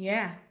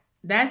 Yeah,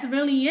 that's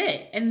really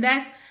it. And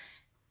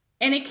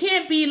it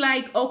can't be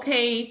like,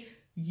 okay,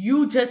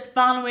 you just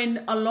following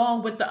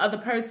along with the other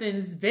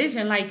person's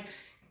vision. Like,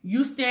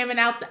 you staring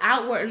out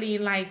outwardly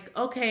like,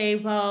 okay,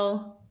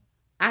 well,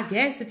 I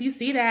guess if you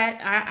see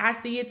that, I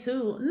see it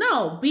too.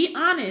 No, be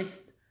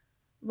honest.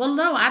 Well,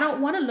 no, I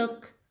don't want to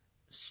look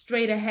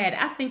straight ahead.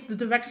 I think the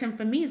direction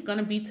for me is going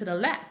to be to the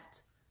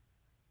left.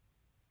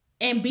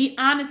 And be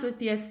honest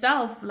with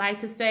yourself, like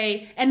to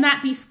say, and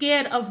not be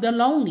scared of the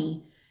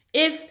lonely.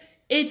 If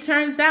it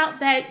turns out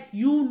that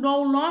you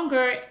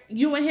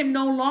and him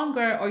no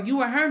longer, or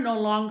you or her no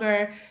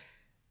longer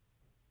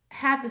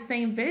have the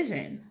same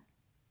vision.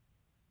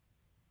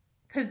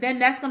 Because then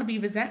that's going to be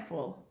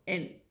resentful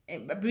and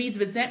it breeds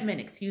resentment,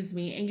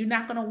 and you're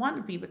not going to want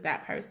to be with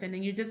that person.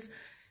 And you're just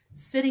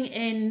sitting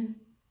in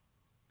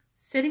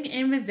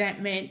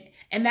resentment,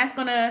 and that's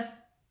going to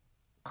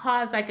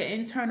cause like an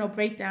internal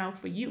breakdown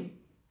for you.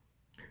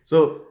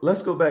 So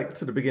let's go back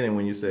to the beginning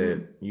when you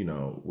said, you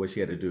know, what she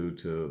had to do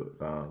to.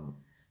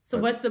 So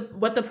what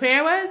the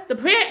prayer was? The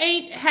prayer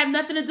ain't have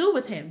nothing to do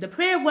with him. The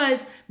prayer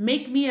was,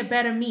 make me a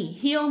better me,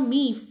 heal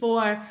me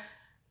from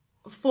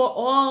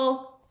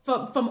all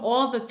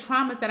the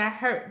traumas that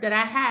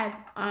I had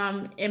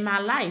in my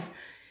life.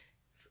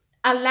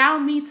 Allow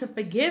me to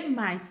forgive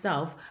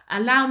myself.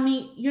 Allow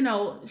me,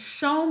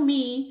 show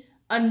me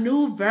a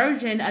new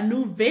version, a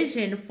new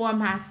vision for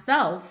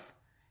myself.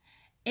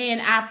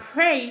 And I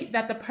pray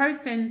that the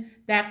person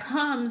that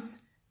comes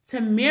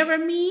to mirror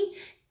me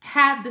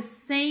have the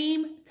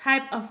same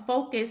type of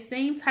focus,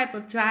 same type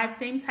of drive,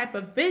 same type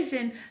of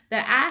vision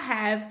that I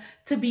have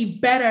to be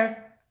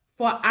better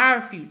for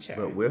our future.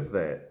 But with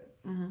that,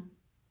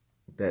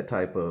 that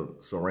type of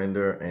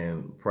surrender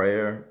and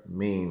prayer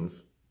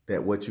means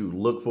that what you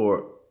look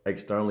for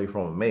externally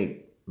from a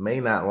mate may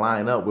not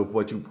line up with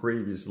what you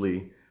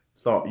previously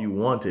thought you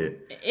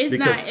wanted.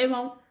 It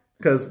won't.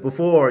 Because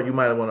before, you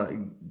might have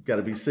got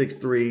to be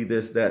 6'3",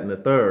 this, that, and the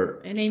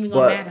third. It ain't even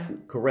going to matter.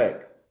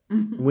 Correct.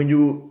 When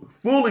you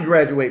fully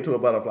graduate to a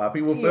butterfly,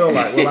 people feel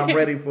like, well, I'm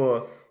ready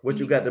for what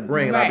you got to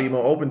bring. Right. I'll be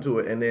more open to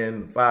it. And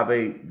then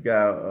 5'8"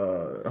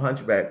 guy,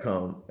 hunchback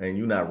come, and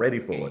you're not ready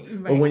for it.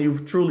 Right. But when you're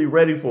truly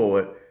ready for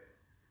it,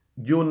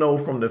 you'll know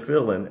from the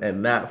feeling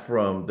and not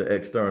from the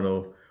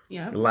external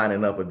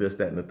lining up with this,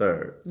 that, and the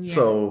third. Yeah.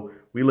 So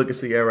we look at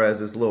Ciara as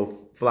this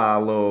little fly,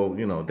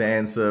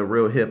 dancer,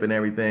 real hip and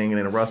everything.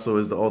 And then Russell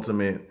is the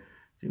ultimate,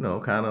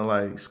 kind of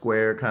like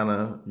square, kind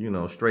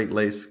of, straight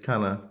lace,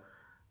 kind of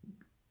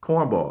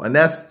cornball. And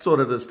that's sort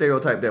of the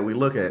stereotype that we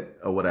look at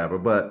or whatever.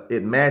 But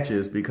it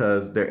matches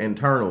because their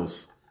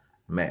internals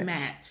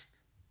matched.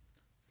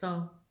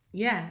 So,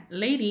 yeah,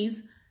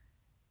 ladies,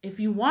 if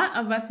you want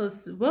a Russell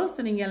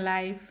Wilson in your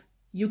life,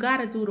 you got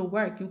to do the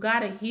work. You got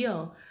to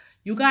heal.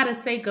 You got to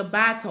say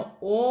goodbye to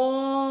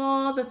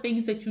all the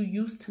things that you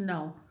used to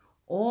know.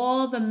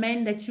 All the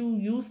men that you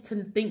used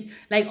to think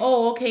like,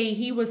 oh, okay,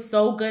 he was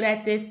so good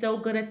at this, so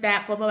good at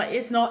that, blah, blah,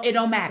 blah. It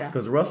don't matter.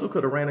 Because Russell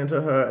could have ran into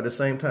her at the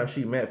same time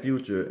she met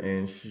Future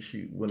and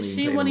she wouldn't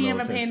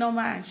even pay no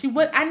mind. She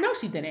would. I know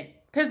she didn't.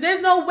 Because there's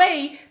no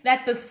way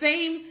that the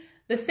same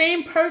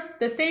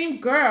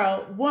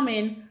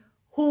woman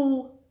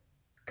who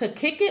could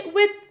kick it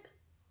with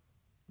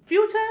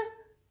Future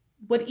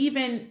would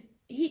even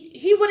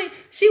she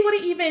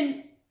wouldn't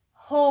even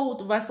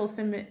hold Russell,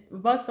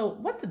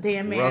 what's the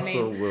damn man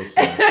name? Russell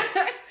Wilson.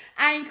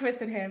 I ain't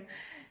christened him.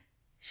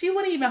 She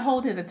wouldn't even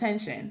hold his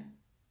attention.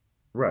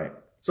 Right.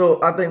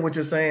 So I think what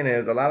you're saying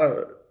is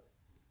tell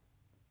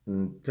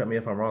me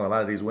if I'm wrong, a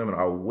lot of these women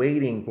are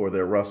waiting for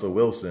their Russell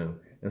Wilson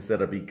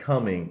instead of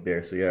becoming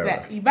their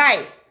Ciara.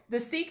 Right. The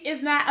seek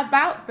is not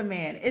about the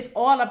man. It's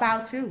all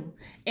about you.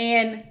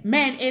 And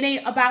men, it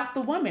ain't about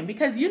the woman.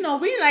 Because,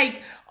 we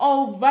like,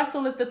 oh,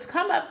 Russell is the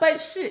come up. But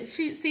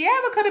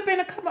Ciara could have been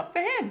a come up for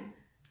him.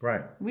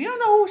 Right. We don't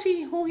know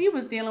who he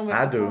was dealing with.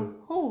 I do.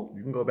 Who?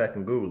 You can go back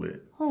and Google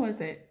it. Who is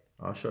it?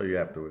 I'll show you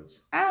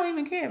afterwards. I don't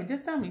even care.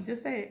 Just tell me.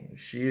 Just say it.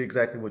 She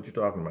exactly what you're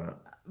talking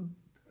about.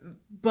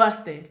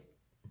 Busted.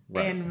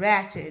 Right. And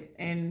ratchet.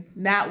 And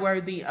not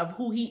worthy of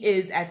who he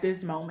is at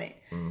this moment.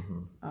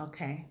 Mm-hmm.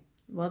 Okay.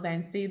 Well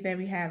then, see, there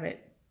we have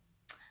it.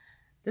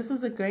 This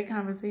was a great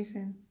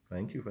conversation.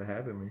 Thank you for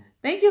having me.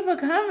 Thank you for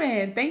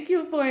coming. Thank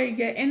you for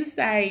your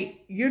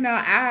insight.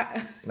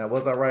 Now,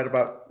 was I right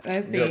about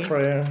your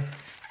prayer?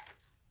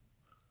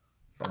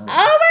 Oh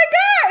my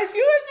gosh,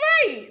 you was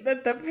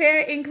right. The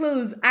prayer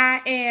includes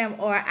I am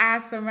or I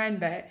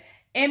surrender.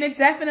 And it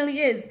definitely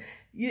is.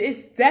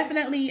 It's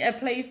definitely a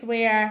place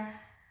where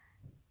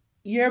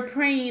you're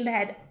praying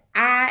that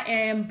I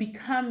am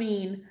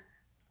becoming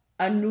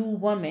a new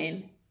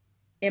woman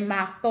in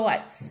my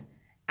thoughts.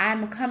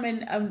 I'm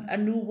becoming a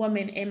new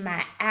woman in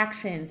my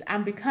actions.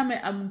 I'm becoming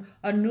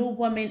a new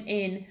woman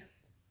in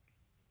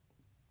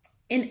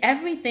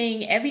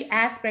everything, every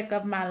aspect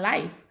of my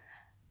life.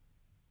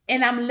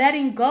 And I'm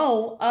letting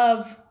go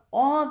of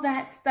all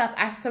that stuff.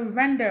 I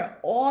surrender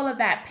all of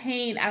that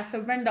pain. I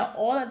surrender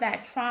all of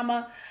that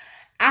trauma.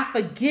 I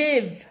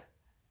forgive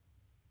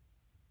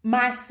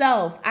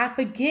myself. I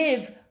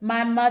forgive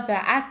my mother.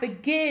 I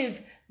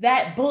forgive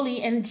that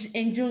bully in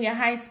junior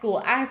high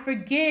school. I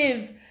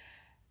forgive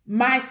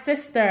my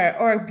sister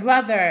or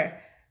brother.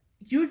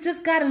 You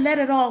just got to let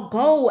it all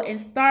go and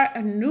start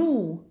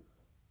anew.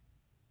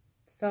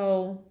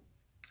 So,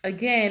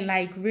 again,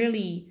 like,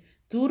 really,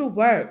 do the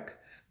work.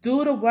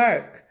 Do the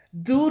work.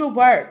 Do the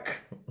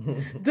work.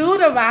 Do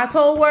the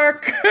asshole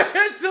work.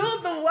 Do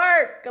the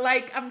work.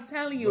 Like, I'm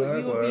telling you,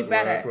 you will be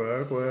better.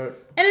 Work.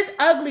 And it's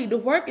ugly. The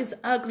work is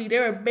ugly.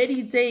 There are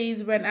many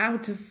days when I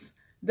would just,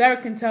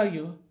 Derek can tell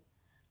you.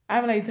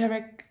 I'm like,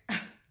 Derek,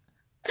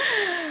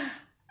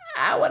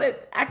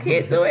 I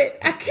can't do it.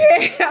 I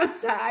can't. I'm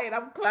tired.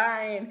 I'm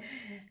crying.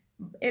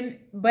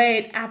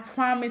 But I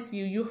promise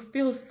you, you'll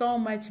feel so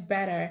much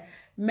better.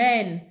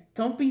 Men,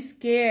 don't be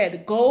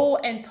scared. Go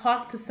and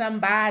talk to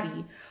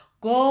somebody.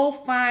 Go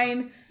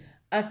find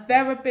a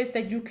therapist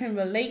that you can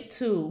relate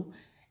to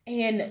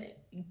and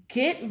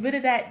get rid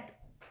of that.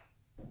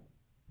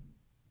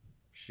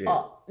 Shit.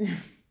 Oh,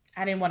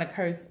 I didn't want to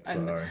curse.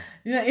 Sorry.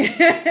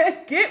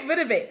 Get rid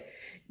of it.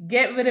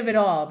 Get rid of it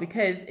all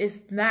because it's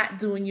not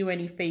doing you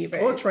any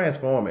favors. Or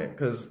transform it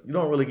because you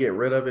don't really get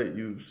rid of it.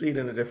 You see it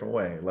in a different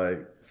way. Like,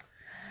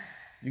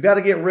 you got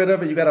to get rid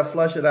of it. You got to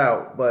flush it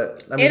out.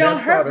 But I mean, it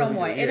don't hurt no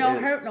more. It don't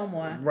hurt no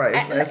more.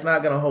 Right. It's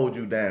not going to hold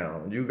you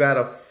down. You got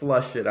to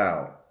flush it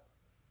out.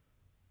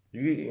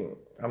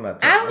 I'm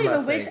not. I don't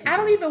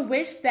even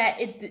wish that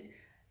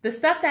the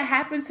stuff that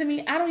happened to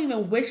me. I don't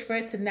even wish for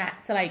it to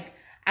like.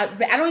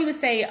 I don't even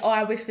say, oh,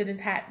 I wish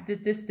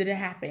this didn't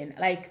happen.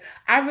 Like,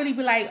 I really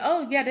be like,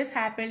 oh, yeah, this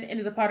happened and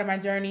it's a part of my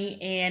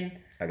journey and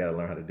I got to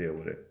learn how to deal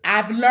with it.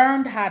 I've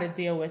learned how to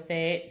deal with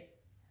it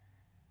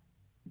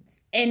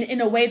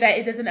in a way that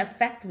it doesn't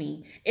affect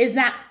me. It's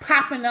not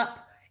popping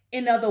up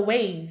in other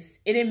ways.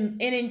 It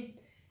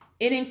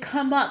didn't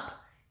come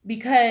up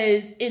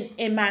because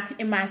in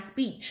my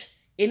speech.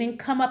 It didn't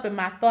come up in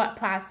my thought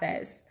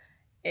process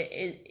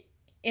in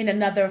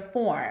another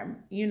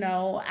form. You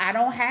know, I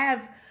don't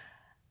have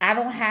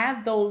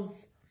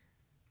those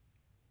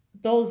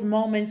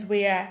moments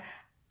where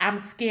I'm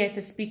scared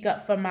to speak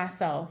up for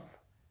myself.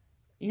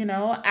 You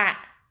know, I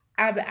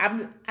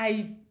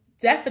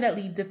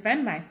definitely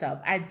defend myself.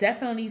 I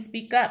definitely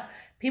speak up.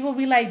 People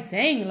be like,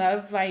 "Dang,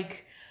 love,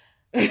 like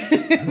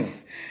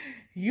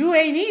you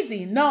ain't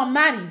easy." No, I'm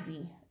not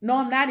easy. No,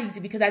 I'm not easy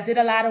because I did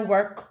a lot of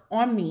work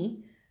on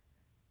me.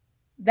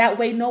 That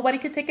way, nobody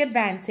can take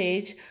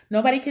advantage.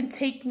 Nobody can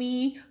take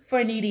me for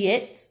an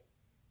idiot.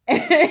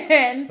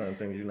 And certain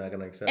things you're not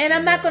gonna accept, and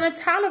I'm not gonna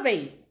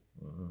tolerate.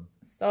 Mm-hmm.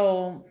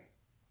 So,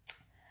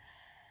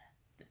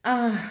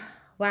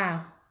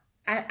 wow,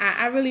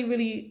 I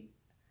really,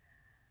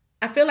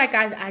 I feel like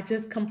I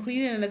just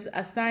completed an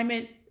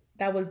assignment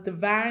that was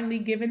divinely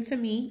given to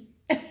me,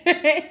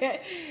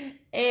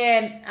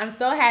 and I'm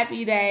so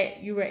happy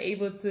that you were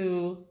able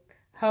to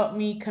help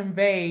me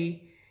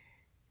convey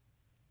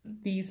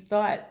these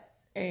thoughts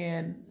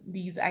and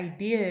these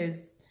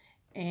ideas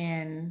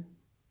and.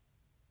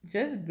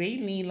 Just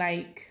mainly,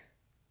 like,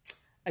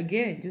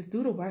 again, just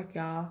do the work,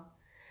 y'all.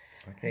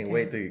 I can't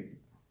wait to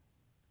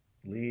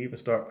leave and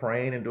start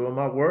praying and doing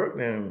my work.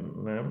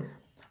 And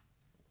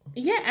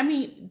yeah, I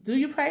mean, do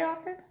you pray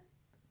often?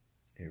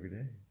 Every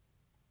day.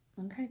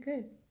 Okay,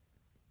 good.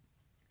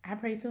 I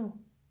pray too.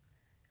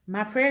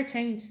 My prayer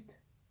changed.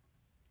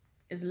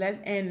 It's less,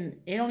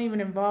 and it don't even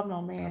involve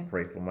no man. I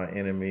pray for my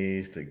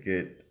enemies to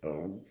get.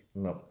 Oh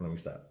no, let me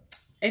stop.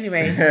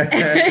 Anyway,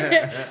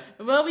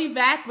 we'll be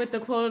back with the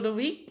quote of the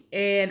week.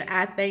 And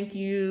I thank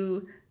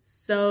you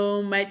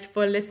so much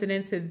for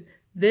listening to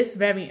this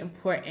very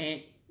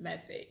important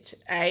message.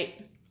 All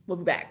right, we'll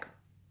be back.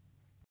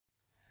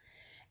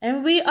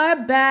 And we are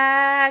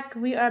back.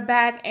 We are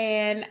back.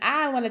 And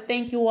I want to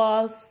thank you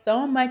all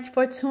so much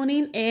for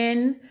tuning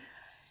in.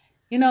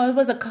 You know, it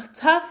was a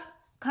tough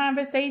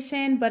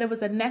conversation, but it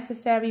was a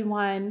necessary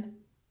one.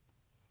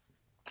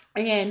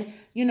 And,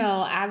 you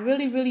know, I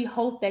really, really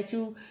hope that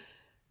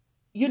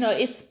you know,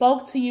 it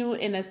spoke to you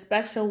in a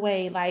special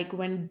way. Like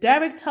when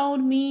Derek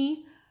told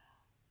me,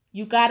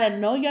 you got to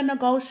know your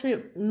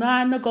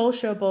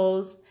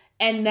non-negotiables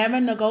and never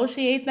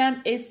negotiate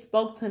them, it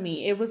spoke to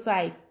me. It was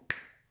like,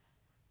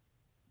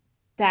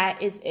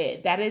 that is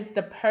it. That is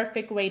the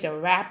perfect way to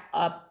wrap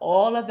up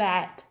all of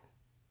that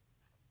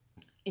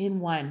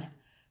in one.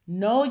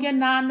 Know your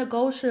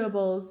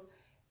non-negotiables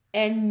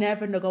and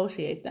never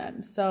negotiate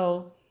them.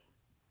 So,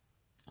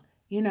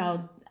 you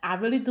know, I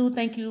really do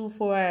thank you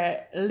for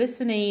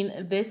listening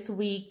this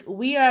week.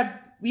 We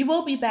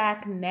will be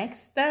back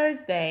next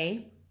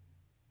Thursday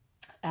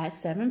at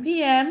 7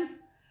 p.m.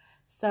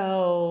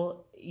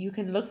 So you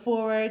can look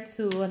forward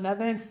to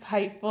another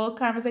insightful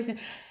conversation.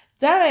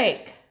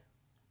 Derek,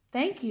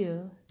 thank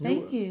you.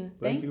 Thank you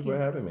for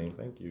having me.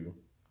 Thank you.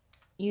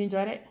 You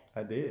enjoyed it?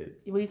 I did.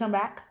 Will you come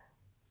back?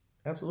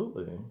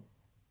 Absolutely.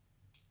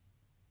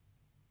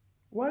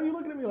 Why are you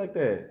looking at me like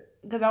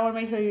that? Because I want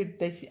to make sure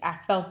I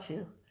felt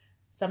you.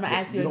 So I'm going to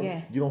ask you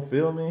again. You don't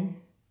feel me?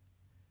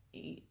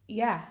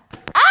 Yeah.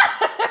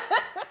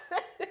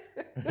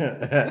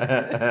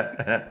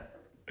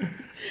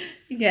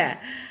 Yeah.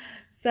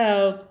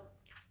 So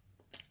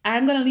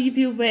I'm going to leave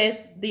you with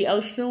the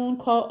Oshun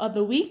quote of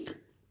the week.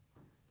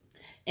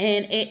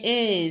 And it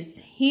is,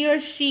 he or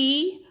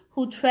she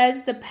who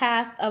treads the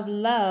path of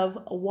love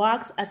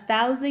walks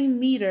 1,000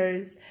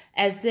 meters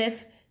as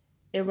if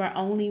it were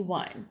only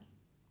one.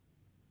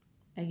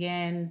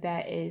 Again,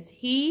 that is,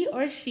 he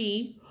or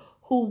she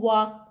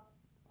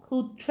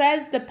who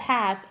treads the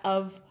path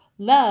of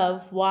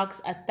love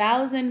walks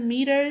 1,000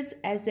 meters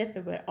as if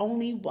it were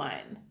only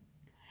one.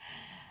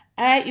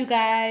 All right, you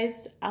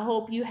guys, I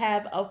hope you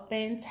have a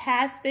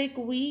fantastic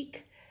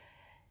week.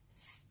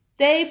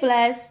 Stay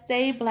blessed,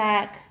 stay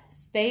black,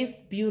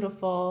 stay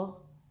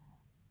beautiful.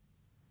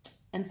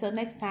 Until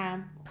next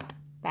time,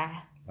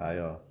 bye. Bye,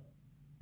 y'all.